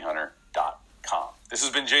deathofabountyhunter.com. This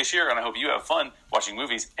has been Jay Shearer, and I hope you have fun watching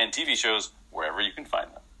movies and TV shows wherever you can find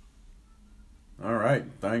them. All right.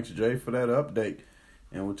 Thanks, Jay, for that update.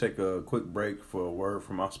 And we'll take a quick break for a word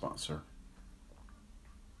from our sponsor.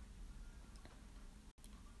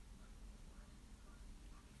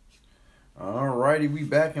 All righty, we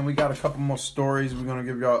back, and we got a couple more stories we're going to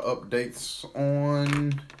give y'all updates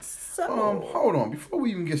on. Hold on. Before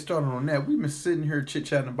we even get started on that, we've been sitting here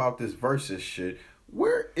chit-chatting about this versus shit.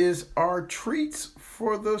 Where is our treats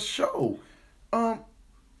for the show?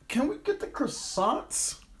 Can we get the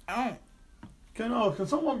croissants? Can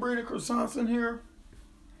someone bring the croissants in here?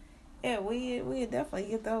 Yeah, we definitely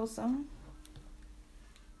get those some.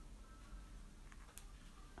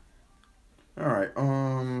 All right.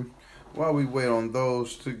 While we wait on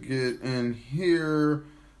those to get in here,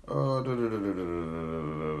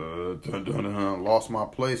 lost my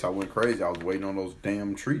place. I went crazy. I was waiting on those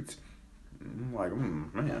damn treats. I'm like,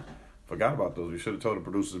 man, forgot about those. We should have told the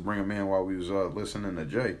producers to bring them in while we was listening to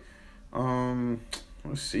Jay.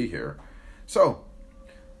 Let's see here. So,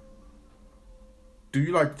 do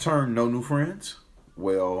you like the term "no new friends"?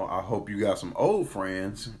 Well, I hope you got some old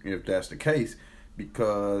friends, if that's the case.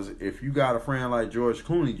 Because if you got a friend like George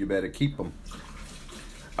Clooney, you better keep them.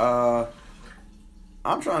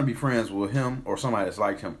 I'm trying to be friends with him or somebody that's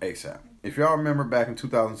like him ASAP. If y'all remember back in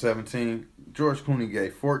 2017, George Clooney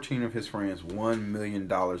gave 14 of his friends $1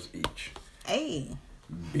 million each. Hey.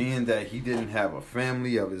 Being that he didn't have a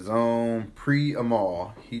family of his own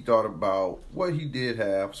pre-Amal, he thought about what he did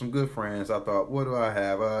have, some good friends. I thought, what do I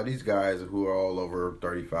have? These guys who are all over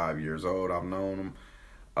 35 years old, I've known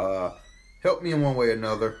them. Helped me in one way or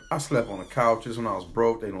another. I slept on the couches when I was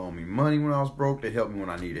broke. They loaned me money when I was broke. They helped me when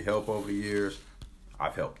I needed help over the years.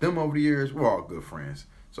 I've helped them over the years. We're all good friends.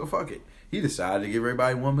 So fuck it. He decided to give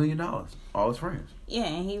everybody $1 million. All his friends. Yeah,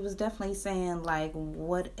 and he was definitely saying, like,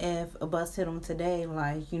 what if a bus hit him today?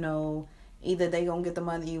 Like, you know, either they gonna get the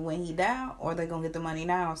money when he die or they gonna get the money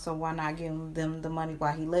now. So why not give them the money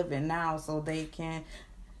while he living now so they can...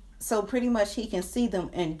 So pretty much he can see them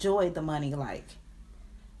enjoy the money, like...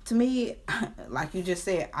 To me, like you just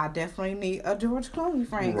said, I definitely need a George Clooney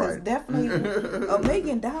friend. Because definitely $1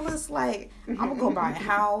 million, like, I'm going to go buy a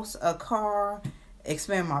house, a car,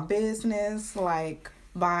 expand my business, like,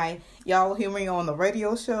 buy, y'all hear me on the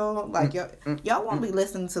radio show. Like, y'all won't be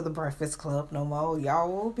listening to the Breakfast Club no more.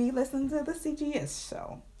 Y'all will be listening to the CGS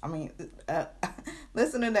show. I mean,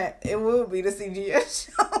 listen to that. It will be the CGS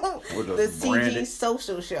show. The CG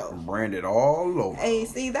social show. Branded all over. Hey,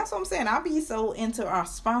 see, that's what I'm saying. I be so into our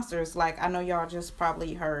sponsors. Like, I know y'all just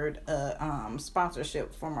probably heard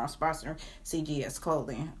sponsorship from our sponsor, CGS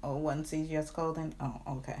Clothing. Oh, wasn't CGS Clothing? Oh,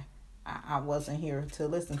 okay. I wasn't here to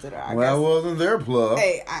listen to that. That wasn't their plug.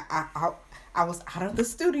 Hey, I was out of the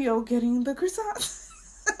studio getting the croissants.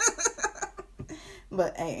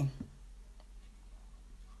 But, hey.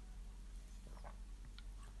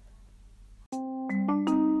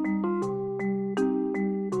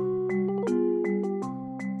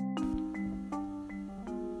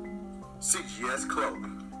 Sexiest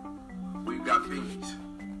clothing. We've got beanies,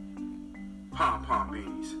 pom-pom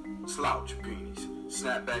beanies, slouch beanies,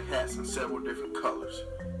 snapback hats in several different colors,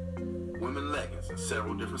 women leggings in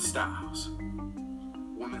several different styles,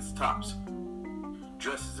 women's tops,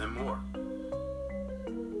 dresses and more,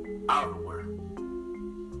 outerwear,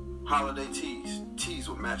 holiday tees, tees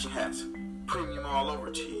with matching hats, premium all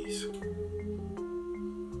over tees,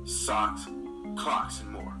 socks, clocks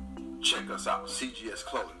and more. Check us out,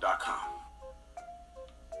 cgsclothing.com.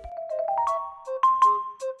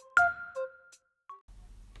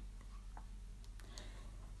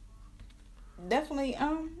 Definitely,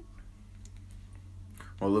 Well,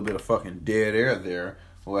 a little bit of fucking dead air there.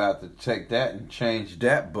 We'll have to take that and change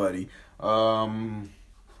that, buddy.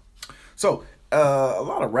 So, a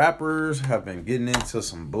lot of rappers have been getting into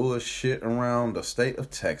some bullshit around the state of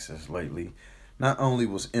Texas lately. Not only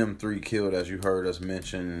was M3 killed, as you heard us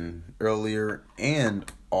mention earlier,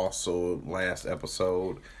 and also last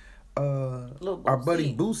episode, our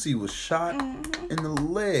buddy Boosie was shot in the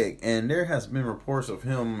leg, and there has been reports of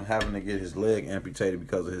him having to get his leg amputated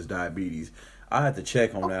because of his diabetes. I had to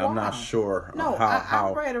check on that. I'm not sure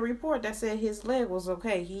I read a report that said his leg was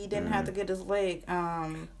okay. He didn't have to get his leg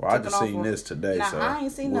well, I just seen this today. Now, so I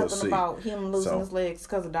ain't seen nothing about him losing his legs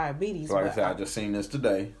because of diabetes. Like I said, I just seen this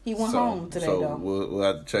today. He went home today, though. We'll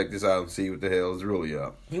have to check this out and see what the hell is really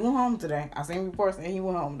up. He went home today. I seen reports saying he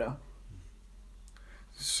went home, though.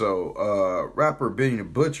 So, rapper Benny the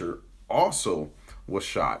Butcher also was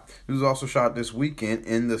shot. He was also shot this weekend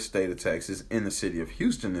in the state of Texas, in the city of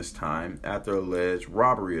Houston this time, after alleged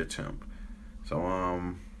robbery attempt.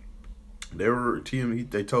 So,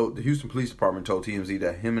 the Houston Police Department told TMZ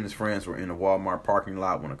that him and his friends were in a Walmart parking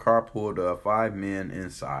lot when a car pulled up. 5 men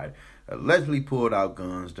inside allegedly pulled out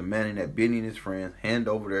guns, demanding that Benny and his friends hand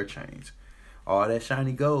over their chains. All that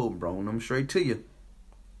shiny gold, brought them straight to you.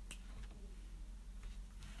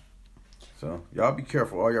 So, y'all be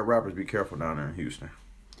careful. All y'all rappers be careful down there in Houston.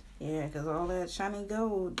 Yeah, because all that shiny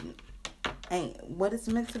gold ain't what it's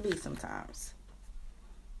meant to be sometimes.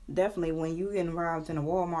 Definitely when you get involved in a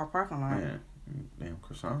Walmart parking lot. Man, damn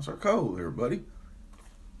croissants are cold here, buddy.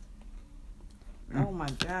 Oh my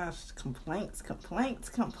gosh. Complaints. Can't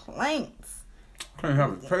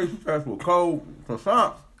have a taste test with cold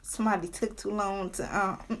croissants. Somebody took too long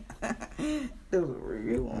to do a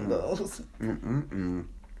review on those.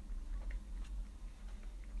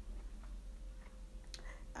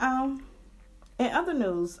 In other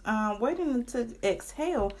news, Waiting to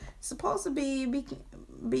Exhale supposed to be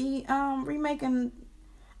remaking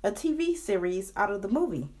a TV series out of the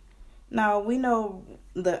movie. Now, we know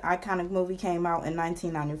the iconic movie came out in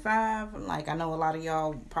 1995. Like, I know a lot of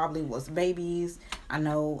y'all probably was babies. I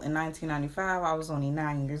know in 1995 I was only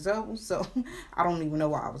 9 years old, so I don't even know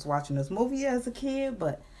why I was watching this movie as a kid,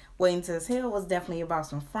 but Waiting to Exhale was definitely about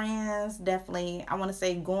some friends. Definitely, I want to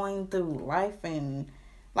say, going through life and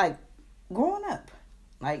like growing up.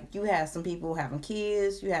 Like, you have some people having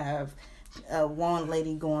kids, you have one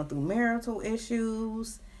lady going through marital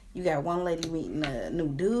issues, you got one lady meeting a new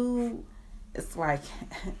dude. It's like,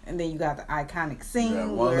 and then you got the iconic scene. Yeah,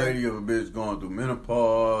 one lady of a bitch going through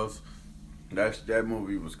menopause. That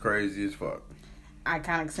movie was crazy as fuck.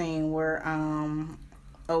 Iconic scene where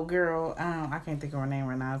old girl, I can't think of her name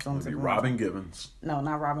right now. It's on Robin Givens. No,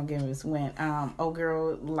 not Robin Givens. When old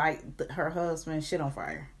girl light her husband shit on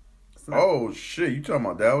fire. Oh shit! You talking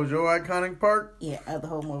about that was your iconic part? Yeah, of the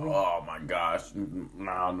whole movie. Oh my gosh!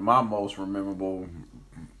 Nah, my most memorable,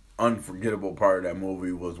 unforgettable part of that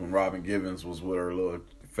movie was when Robin Givens was with her little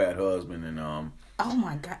fat husband and Oh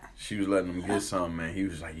my god! She was letting him get something, man. He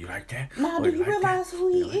was like, "You like that?" Now, do you realize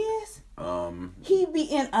who he is? He be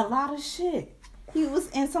in a lot of shit. He was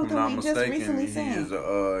in something we just recently seen.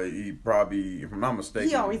 He probably, if I'm not mistaken,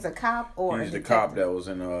 he always a cop or he's the cop that was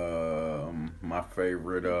in my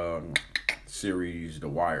favorite series, The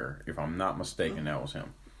Wire. If I'm not mistaken, that was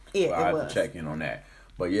him. Yeah, I have to check in on that.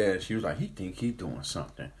 But yeah, she was like, he think he's doing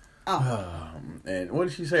something. Oh. And what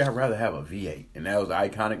did she say? I'd rather have a V8, and that was the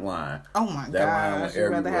iconic line. Oh my god! That line went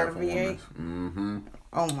everywhere for V8. Mm-hmm.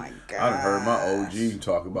 Oh my god! I done heard my OG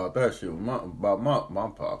talk about that shit about my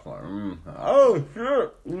pops. Like, oh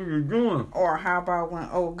shit, what are you doing? Or how about when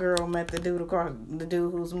old girl met the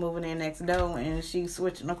dude who's moving in next door, and she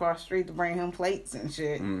switching across the street to bring him plates and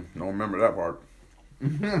shit. Don't remember that part.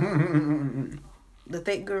 The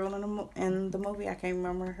thick girl in the movie, I can't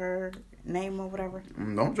remember her name or whatever.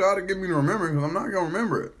 Don't try to get me to remember because I'm not gonna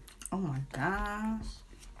remember it. Oh my gosh!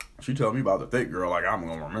 She told me about the thick girl like I'm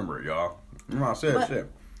gonna remember it, y'all. I said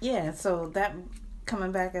shit. Yeah, so that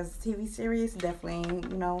coming back as a TV series definitely,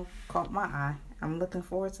 caught my eye. I'm looking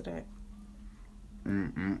forward to that.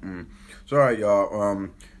 So, all right, y'all.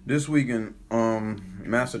 This week in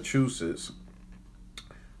Massachusetts,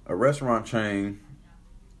 a restaurant chain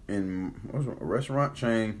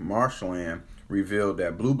Marshland revealed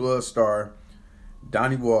that Blue Blood star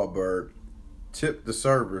Donnie Wahlberg tipped the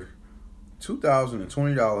server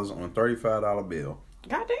 $2,020 on a $35 bill.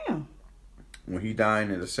 Goddamn. When he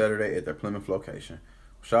dined at a Saturday at their Plymouth location.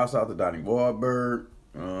 Shouts out to Donnie Wahlberg.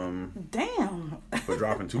 Damn. For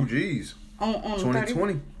dropping 2 G's. on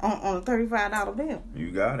 2020. On a $35 bill.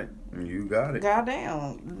 You got it.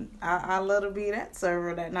 Goddamn. I love to be that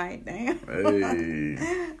server that night, damn.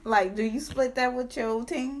 Hey. Like, do you split that with your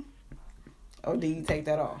team? Or do you take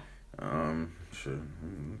that off? Shit.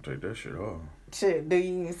 Take that shit off. Shit, do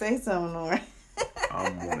you even say something or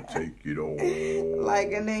I'm gonna take it all.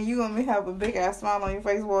 Like, and then you gonna have a big ass smile on your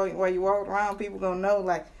face while you walk around. People gonna know,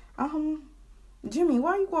 like, Jimmy,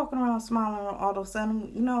 why are you walking around smiling all of a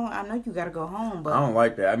sudden? You know, I know you gotta go home, but I don't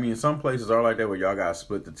like that. I mean, some places are like that where y'all gotta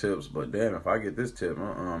split the tips. But damn, if I get this tip,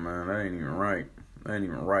 man, that ain't even right. That ain't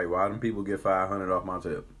even right. Why them people get $500 off my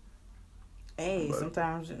tip? Hey, but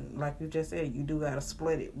sometimes, like you just said, you do gotta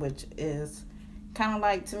split it, which is kind of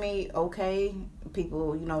like, to me, okay.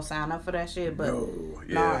 People, you know, sign up for that shit, but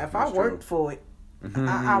if I worked for it,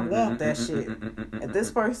 I want that shit. If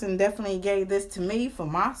this person definitely gave this to me for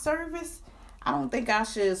my service, I don't think I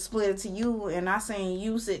should split it to you, and I seen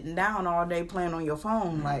you sitting down all day playing on your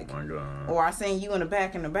phone, like, or I seen you in the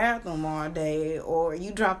bathroom all day, or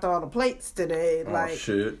you dropped all the plates today, like,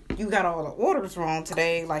 shit. You got all the orders wrong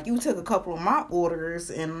today, like, you took a couple of my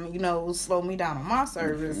orders and, you know, slowed me down on my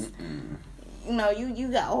service. You know, you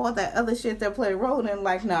got all that other shit that play a role in,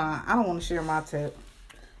 like, nah, I don't want to share my tip.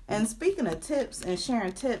 And speaking of tips and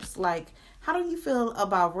sharing tips, like, how do you feel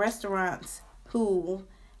about restaurants who,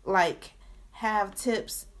 like, have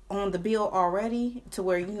tips on the bill already to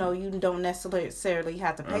where, you know, you don't necessarily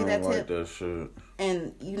have to pay that tip? I don't like that shit.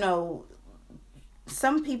 And, you know,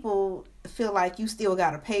 some people feel like you still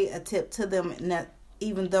got to pay a tip to them,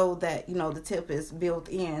 even though that, you know, the tip is built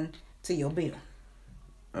in to your bill.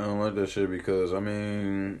 I don't like that shit because, I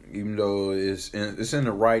mean, even though it's in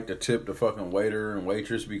the right to tip the fucking waiter and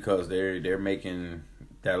waitress because they're making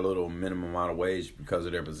that little minimum amount of wage because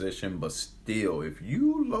of their position, but still, if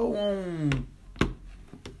you low on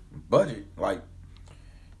budget, like,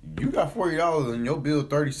 you got $40 and your bill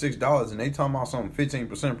 $36 and they talking about something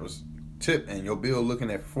 15% tip and your bill looking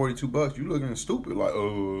at $42, you looking stupid, like,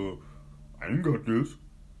 I ain't got this.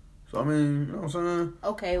 So, I mean, you know what I'm saying?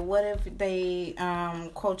 Okay, what if they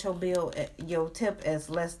quote your bill, your tip as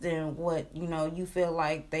less than what, you know, you feel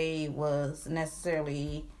like they was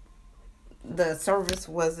necessarily, the service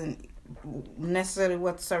wasn't necessarily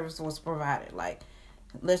what the service was provided. Like,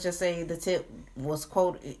 let's just say the tip was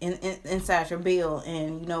quoted inside your bill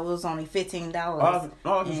and, you know, it was only $15.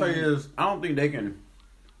 All I can say is, I don't think they can.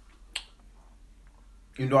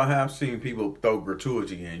 You know, I have seen people throw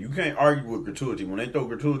gratuity in. You can't argue with gratuity. When they throw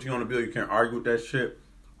gratuity on the bill, you can't argue with that shit.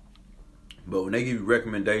 But when they give you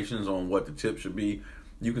recommendations on what the tip should be,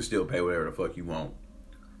 you can still pay whatever the fuck you want.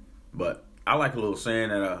 But I like a little saying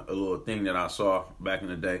that a little thing that I saw back in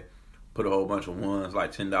the day. Put a whole bunch of ones,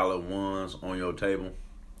 like $10 ones, on your table.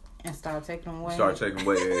 And start taking them away. Start taking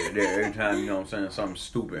away every time, you know what I'm saying, something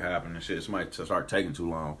stupid happened and shit. Somebody start taking too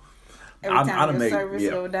long. Every time your service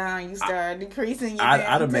go down, you start decreasing your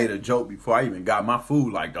I'd have made a joke before I even got my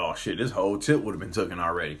food, like, oh shit, this whole tip would have been taken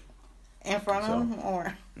already. In front of them,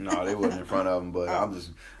 or? No, they wasn't in front of them, but I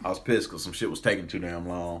was pissed because some shit was taking too damn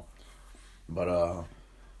long. But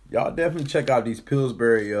y'all definitely check out these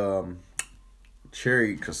Pillsbury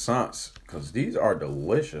cherry croissants because these are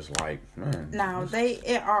delicious. Like, man. Now they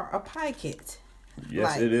are a pie kit.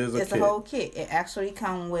 Yes, like, it is. It's a whole kit. It actually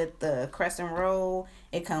comes with the crescent roll.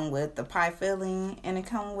 It comes with the pie filling, and it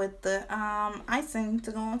comes with the icing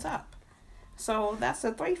to go on top. So that's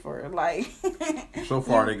a 3-for. Like, so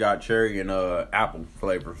far they got cherry and apple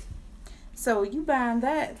flavors. So you buying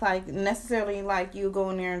that, like, necessarily, like, you go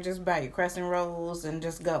in there and just buy your crescent rolls and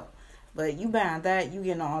just go. But you buying that, you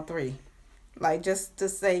getting all 3. Like, just to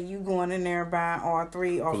say you going in there buying all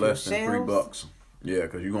 3 off the shelves. For less than $3. Yeah,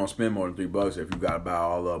 because you're going to spend more than $3 if you got to buy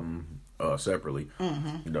all of them separately.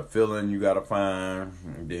 Mm-hmm. The filling you got to find,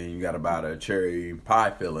 and then you got to buy the cherry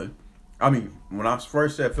pie filling. I mean, when I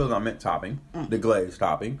first said filling, I meant topping, the glazed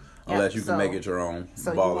topping, unless you can make it your own,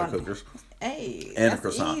 baller cookers. Hey, and that's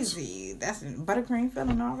croissants. Easy. That's buttercream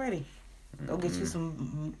filling already. Go get you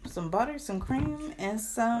some butter, some cream, and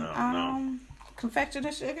some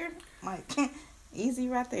confectionery sugar. Like, easy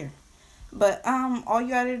right there. But all you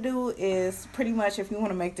gotta do is pretty much, if you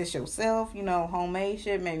want to make this yourself, you know, homemade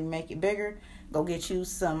shit, maybe make it bigger. Go get you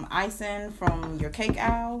some icing from your cake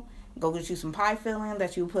aisle. Go get you some pie filling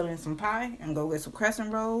that you put in some pie, and go get some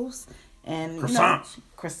crescent rolls and croissants.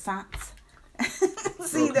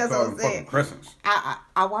 See, that's what I'm saying. Crescents.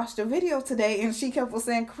 I watched a video today, and she kept on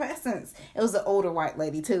saying crescents. It was an older white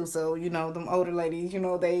lady too, so you know them older ladies, you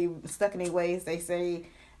know, they stuck in their ways. They say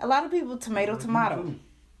a lot of people tomato.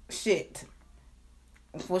 Shit.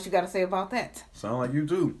 What you got to say about that? Sound like you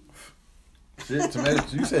too. Shit, tomato.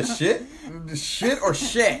 You said shit? Shit or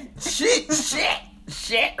shit?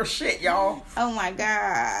 Shit or shit, y'all. Oh my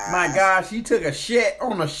God. My gosh, she took a shit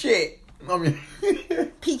on a shit. I mean,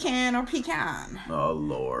 pecan or pecan. Oh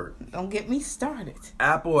Lord. Don't get me started.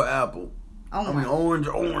 Apple or apple. Oh my. Orange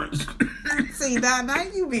or orange. See, now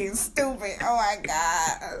you being stupid. Oh my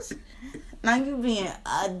gosh. Now you being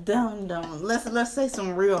a dum-dum. Let's say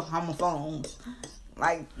some real homophones.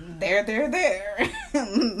 Like, there.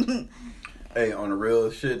 Hey, on the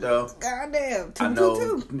real shit though. Goddamn, I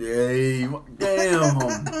know. Hey, damn.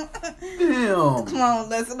 Come on,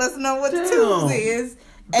 let's know what the twos is.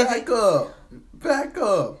 Back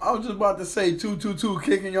up. I was just about to say 222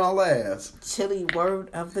 kicking y'all ass. Chili word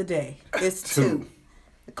of the day. It's two.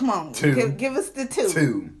 Come on, give us the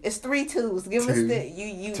two. It's 3 twos. Give us the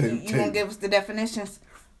you gonna give us the definitions.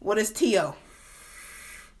 What is TO?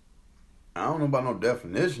 I don't know about no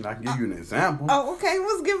definition. I can give you an example. Oh, okay.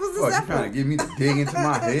 Let's give us an example. You trying to get me to dig into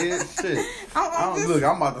my head? Shit. Look,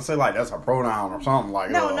 I'm about to say like that's a pronoun or something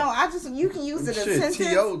like. No. You can use it as a sentence.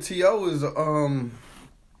 To is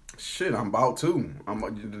shit. I'm about to.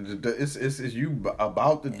 It's you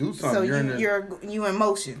about to do something. So you in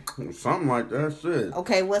motion. Something like that. Shit.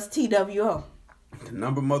 Okay. What's TWO? The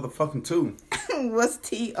number motherfucking 2. What's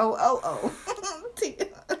TOOO?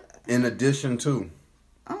 In addition to.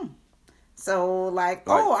 Oh. So,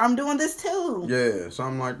 I'm doing this too. Yeah,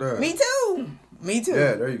 something like that. Me too.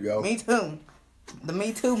 Yeah, there you go. Me too. The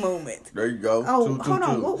Me Too movement. There you go. Oh, hold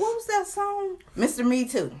on. What was that song? Mr. Me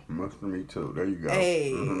Too. Mr. Me Too. There you go.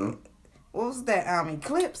 Hey. Mm-hmm. What was that?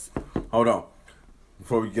 Eclipse? Hold on.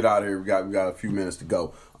 Before we get out of here, we got a few minutes to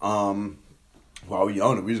go. While we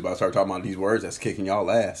on it, we just about to start talking about these words that's kicking y'all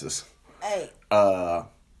asses. Hey. R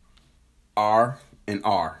and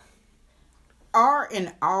R. R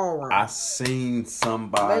and aura. I seen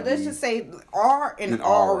somebody. Let's just say R and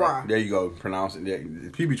aura. There you go. Pronounce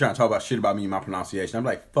it. People be trying to talk about shit about me and my pronunciation. I'm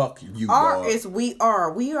like, fuck you, R dog. is we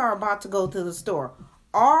are. We are about to go to the store.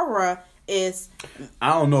 Aura is.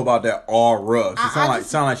 I don't know about that aura. She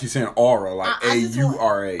sound like she's saying aura, like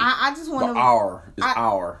A-U-R-A. I just want to. Our is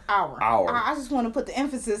our. I just want to put the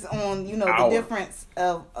emphasis on, the difference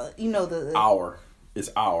of, the. Our. It's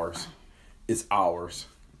ours. It's ours.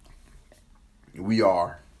 We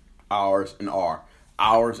are. Ours and R.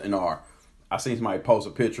 Ours and R. I seen somebody post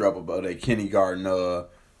a picture up about a kindergarten,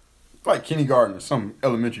 kindergarten or some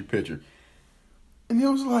elementary picture. And it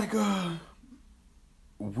was like,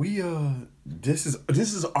 this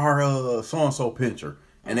is our so-and-so picture.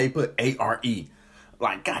 And they put A-R-E.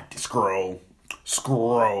 Like, God,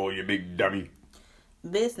 scroll, you big dummy.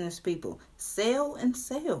 Business people. Sell and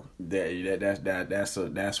sell.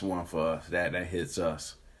 That's one for us. That hits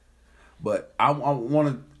us. But I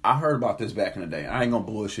heard about this back in the day. I ain't gonna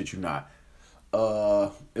bullshit you not. It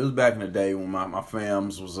was back in the day when my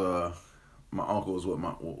fams was my uncle was with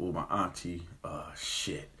my auntie.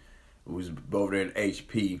 Shit. We was over there in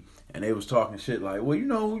HP, and they was talking shit like, well, you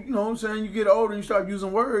know what I'm saying? You get older and you start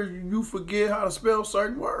using words, you forget how to spell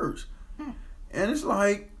certain words. And it's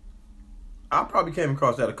like, I probably came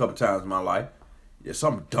across that a couple times in my life. Yeah,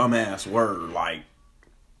 some dumbass word like,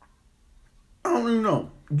 I don't even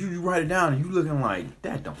know. You write it down and you looking like,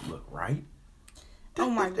 that don't look right. Oh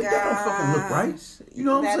my God. That don't fucking look right. You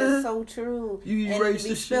know what I'm saying? That is so true. You erase the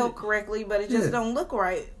shit. Spelled correctly, but it just don't look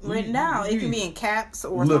right written down. It can be in caps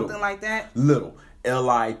or little, something like that. Little.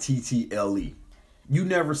 Little. You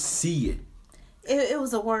never see it. It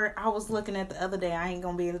was a word I was looking at the other day. I ain't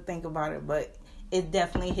gonna be able to think about it, but it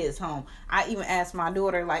definitely hits home. I even asked my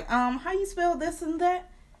daughter, like, how you spell this and that?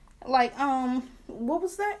 Like, what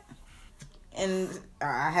was that? And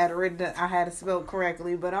I had it spelled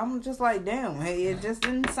correctly, but I'm just like, damn, hey, it just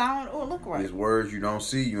didn't sound or look right. There's words you don't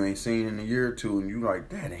see, you ain't seen in a year or two, and you like,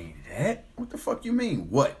 that ain't that? What the fuck you mean?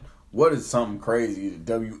 What? What is something crazy?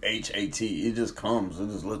 W-H-A-T. It just comes. It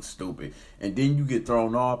just looks stupid. And then you get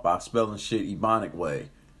thrown off by spelling shit Ebonic way.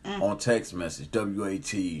 On text message,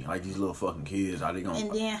 W-A-T, like these little fucking kids. How they gonna?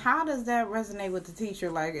 And then how does that resonate with the teacher?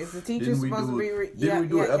 Like, is the teacher supposed to be? Didn't we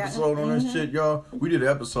do an episode on this shit, y'all? We did an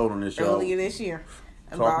episode on this, y'all. Earlier this year.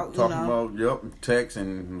 Talking about text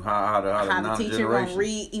and how the teacher gonna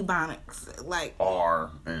read Ebonics, like R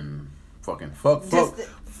and fucking fuck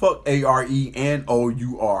A-R-E and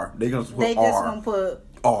O-U-R. They just gonna put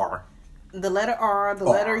R. The letter R, the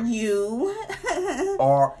letter U.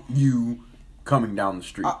 R-U. Coming down the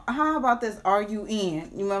street. How about this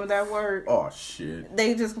R-U-N? You remember that word? Oh, shit.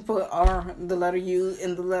 They just put R, the letter U,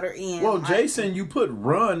 and the letter N. Well, Jason, you put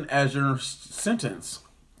run as your sentence.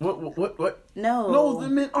 What? No, that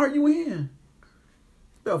meant R-U-N.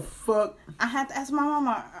 The fuck? I had to ask my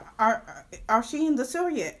mama, are she in the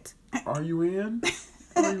store yet? Are you in?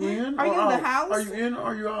 Are you in? Are you in the house? Are you in or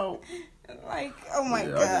are you out? Like, oh my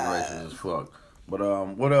God. I get racist as fuck. But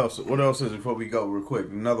what else? What else is it before we go real quick?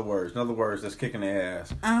 Another words that's kicking their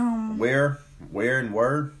ass. Where and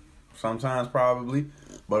word, sometimes probably,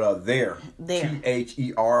 but there.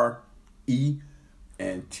 T-H-E-R-E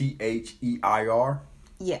and T-H-E-I-R.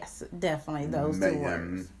 Yes, definitely those two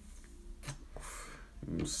words.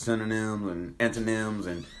 Synonyms and antonyms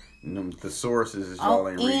and The thesaurus is y'all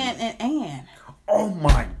ain't reading. And. Oh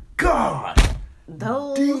my God.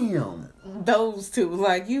 Those two.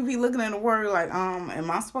 Like, you be looking at a word like,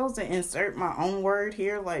 am I supposed to insert my own word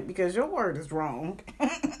here? Like, because your word is wrong.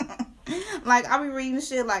 Like, I be reading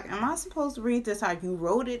shit like, am I supposed to read this how you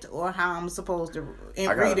wrote it, or how I'm supposed to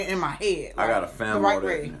read it in my head? Like, I got a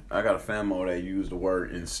famo that used the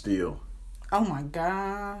word instill. Oh my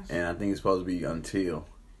gosh. And I think it's supposed to be until.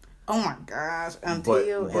 Oh my gosh,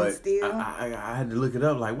 until and still. I had to look it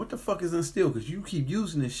up. Like, what the fuck is instill? Because you keep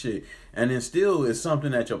using this shit, and instill is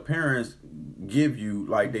something that your parents give you.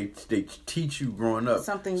 Like they teach you growing up.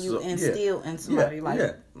 Something you instill in somebody,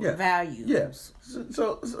 values. Yes.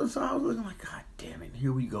 So I was looking like, God damn it,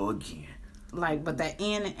 here we go again. Like, but that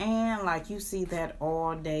and like you see that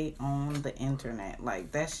all day on the internet.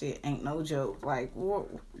 Like, that shit ain't no joke. Like, whoa.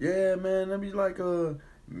 Yeah, man. That be like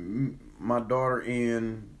my daughter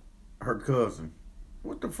and her cousin.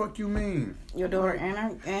 What the fuck you mean? Your daughter and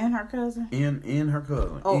her cousin? In her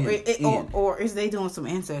cousin. Oh, or is they doing some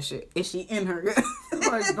incest shit? Is she in her cousin?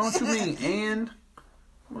 Like, don't you mean and?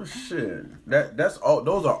 Well, shit. That's all.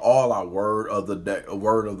 Those are all our word of the day,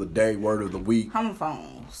 word of the week.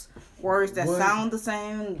 Homophones. Words that sound the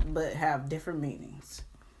same but have different meanings.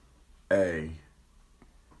 Hey,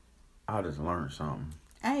 I just learned something.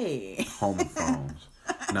 Hey. Homophones.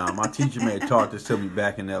 Now, my teacher may have taught this to me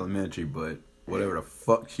back in elementary, but whatever the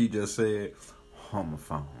fuck she just said,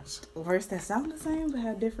 homophones. Words that sound the same but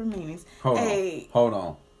have different meanings. Hold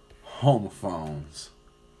on. Homophones.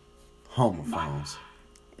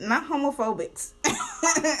 Not homophobics.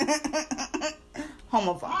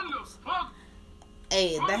 Homophones.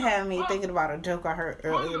 Hey, that had me thinking about a joke I heard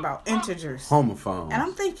earlier about integers. Homophones. And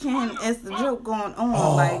I'm thinking, as the joke going on,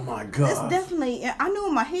 oh my God. It's definitely, I knew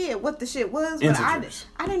in my head what the shit was, but I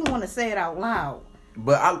didn't want to say it out loud.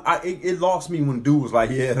 But it lost me when dude was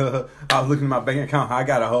like, yeah, I was looking at my bank account, I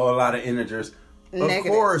got a whole lot of integers. Negative.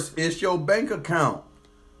 Of course, it's your bank account.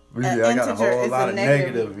 I got a whole lot of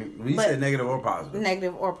negative. We said negative or positive.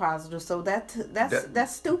 Negative or positive. So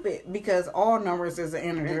that's stupid, because all numbers is an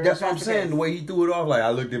integer. That's what I'm saying. The way he threw it off, like I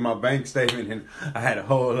looked at my bank statement and I had a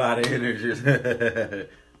whole lot of integers, a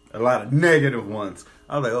lot of negative ones.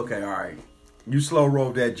 I was like, okay, all right, you slow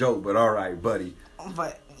rolled that joke, but all right, buddy.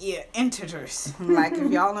 But yeah, integers. Like,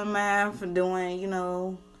 if y'all in math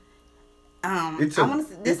doing,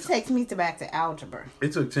 this takes me back to algebra.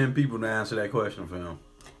 It took 10 people to answer that question for him.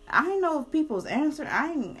 I didn't know if people's answer.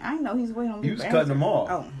 I know he's waiting on me. He was cutting them off.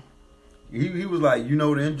 Oh. He was like, you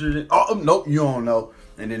know the integers? Oh, nope, you don't know.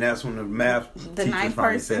 And then that's when the math teacher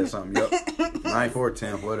finally said something. Yep. 9th or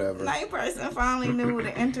 10th, whatever. 9th person finally knew what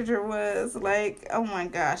the integer was. Like, oh my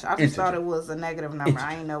gosh. I just thought it was a negative number.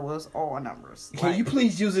 I didn't know it was all numbers. Can you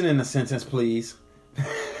please use it in a sentence, please?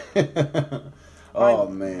 Oh,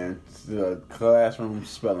 man. The classroom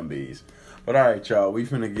spelling bees. But all right, y'all. We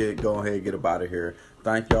finna go ahead and get up out of here.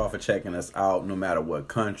 Thank y'all for checking us out, no matter what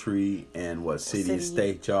country and what city and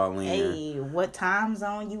state y'all in. Hey, what time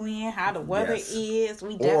zone you in, how the weather is.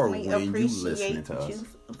 We definitely appreciate you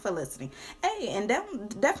for listening. Hey, and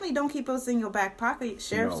definitely don't keep us in your back pocket.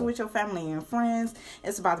 Share us with your family and friends.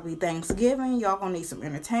 It's about to be Thanksgiving. Y'all gonna need some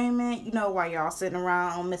entertainment, while y'all sitting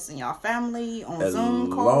around missing y'all family on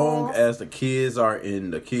Zoom calls. As long as the kids are in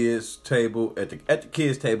the kids' table, at the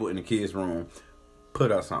kids' table in the kids' room,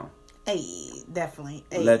 put us on. Hey, definitely.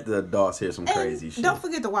 Hey. Let the adults hear some crazy shit. Don't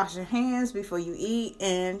forget to wash your hands before you eat.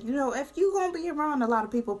 And, if you're going to be around a lot of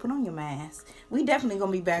people, put on your mask. We definitely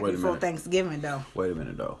going to be back before Thanksgiving, though. Wait a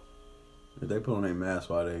minute, though. If they put on their mask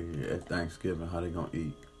while they at Thanksgiving, how they going to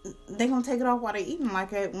eat? They going to take it off while they eating,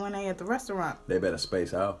 like when they at the restaurant. They better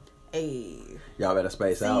space out. Hey. Y'all better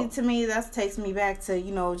space out. See, to me, that takes me back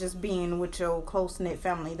to, just being with your close-knit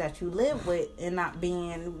family that you live with, and not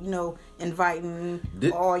being, inviting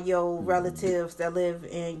all your relatives that live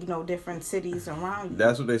in, different cities around you.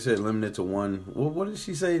 That's what they said, limited to one. Well, what did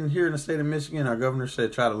she say here in the state of Michigan? Our governor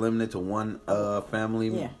said try to limit it to one family,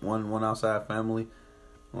 one outside family.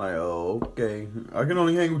 Like, oh, okay. I can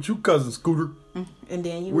only hang with you, cousin Scooter. And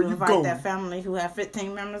then you invite that family who have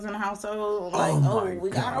 15 members in the household. Like, we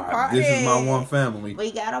got a party. This is my one family. We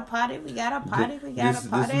got a party. This is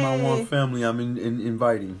my one family I'm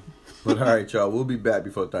inviting. But all right, y'all. We'll be back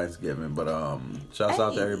before Thanksgiving. But shouts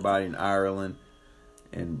out to everybody in Ireland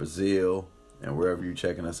and Brazil and wherever you're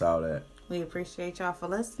checking us out at. We appreciate y'all for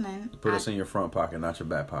listening. Put us in your front pocket, not your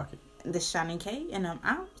back pocket. This is Shani K, and I'm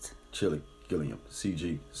out. Chili Gilliam,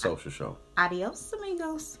 CG Social Show. Adios,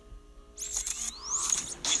 amigos. We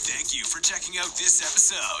thank you for checking out this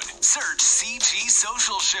episode. Search CG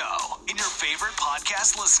Social Show in your favorite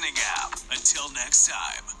podcast listening app. Until next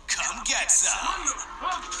time. Come get some.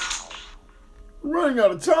 Running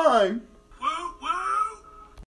out of time.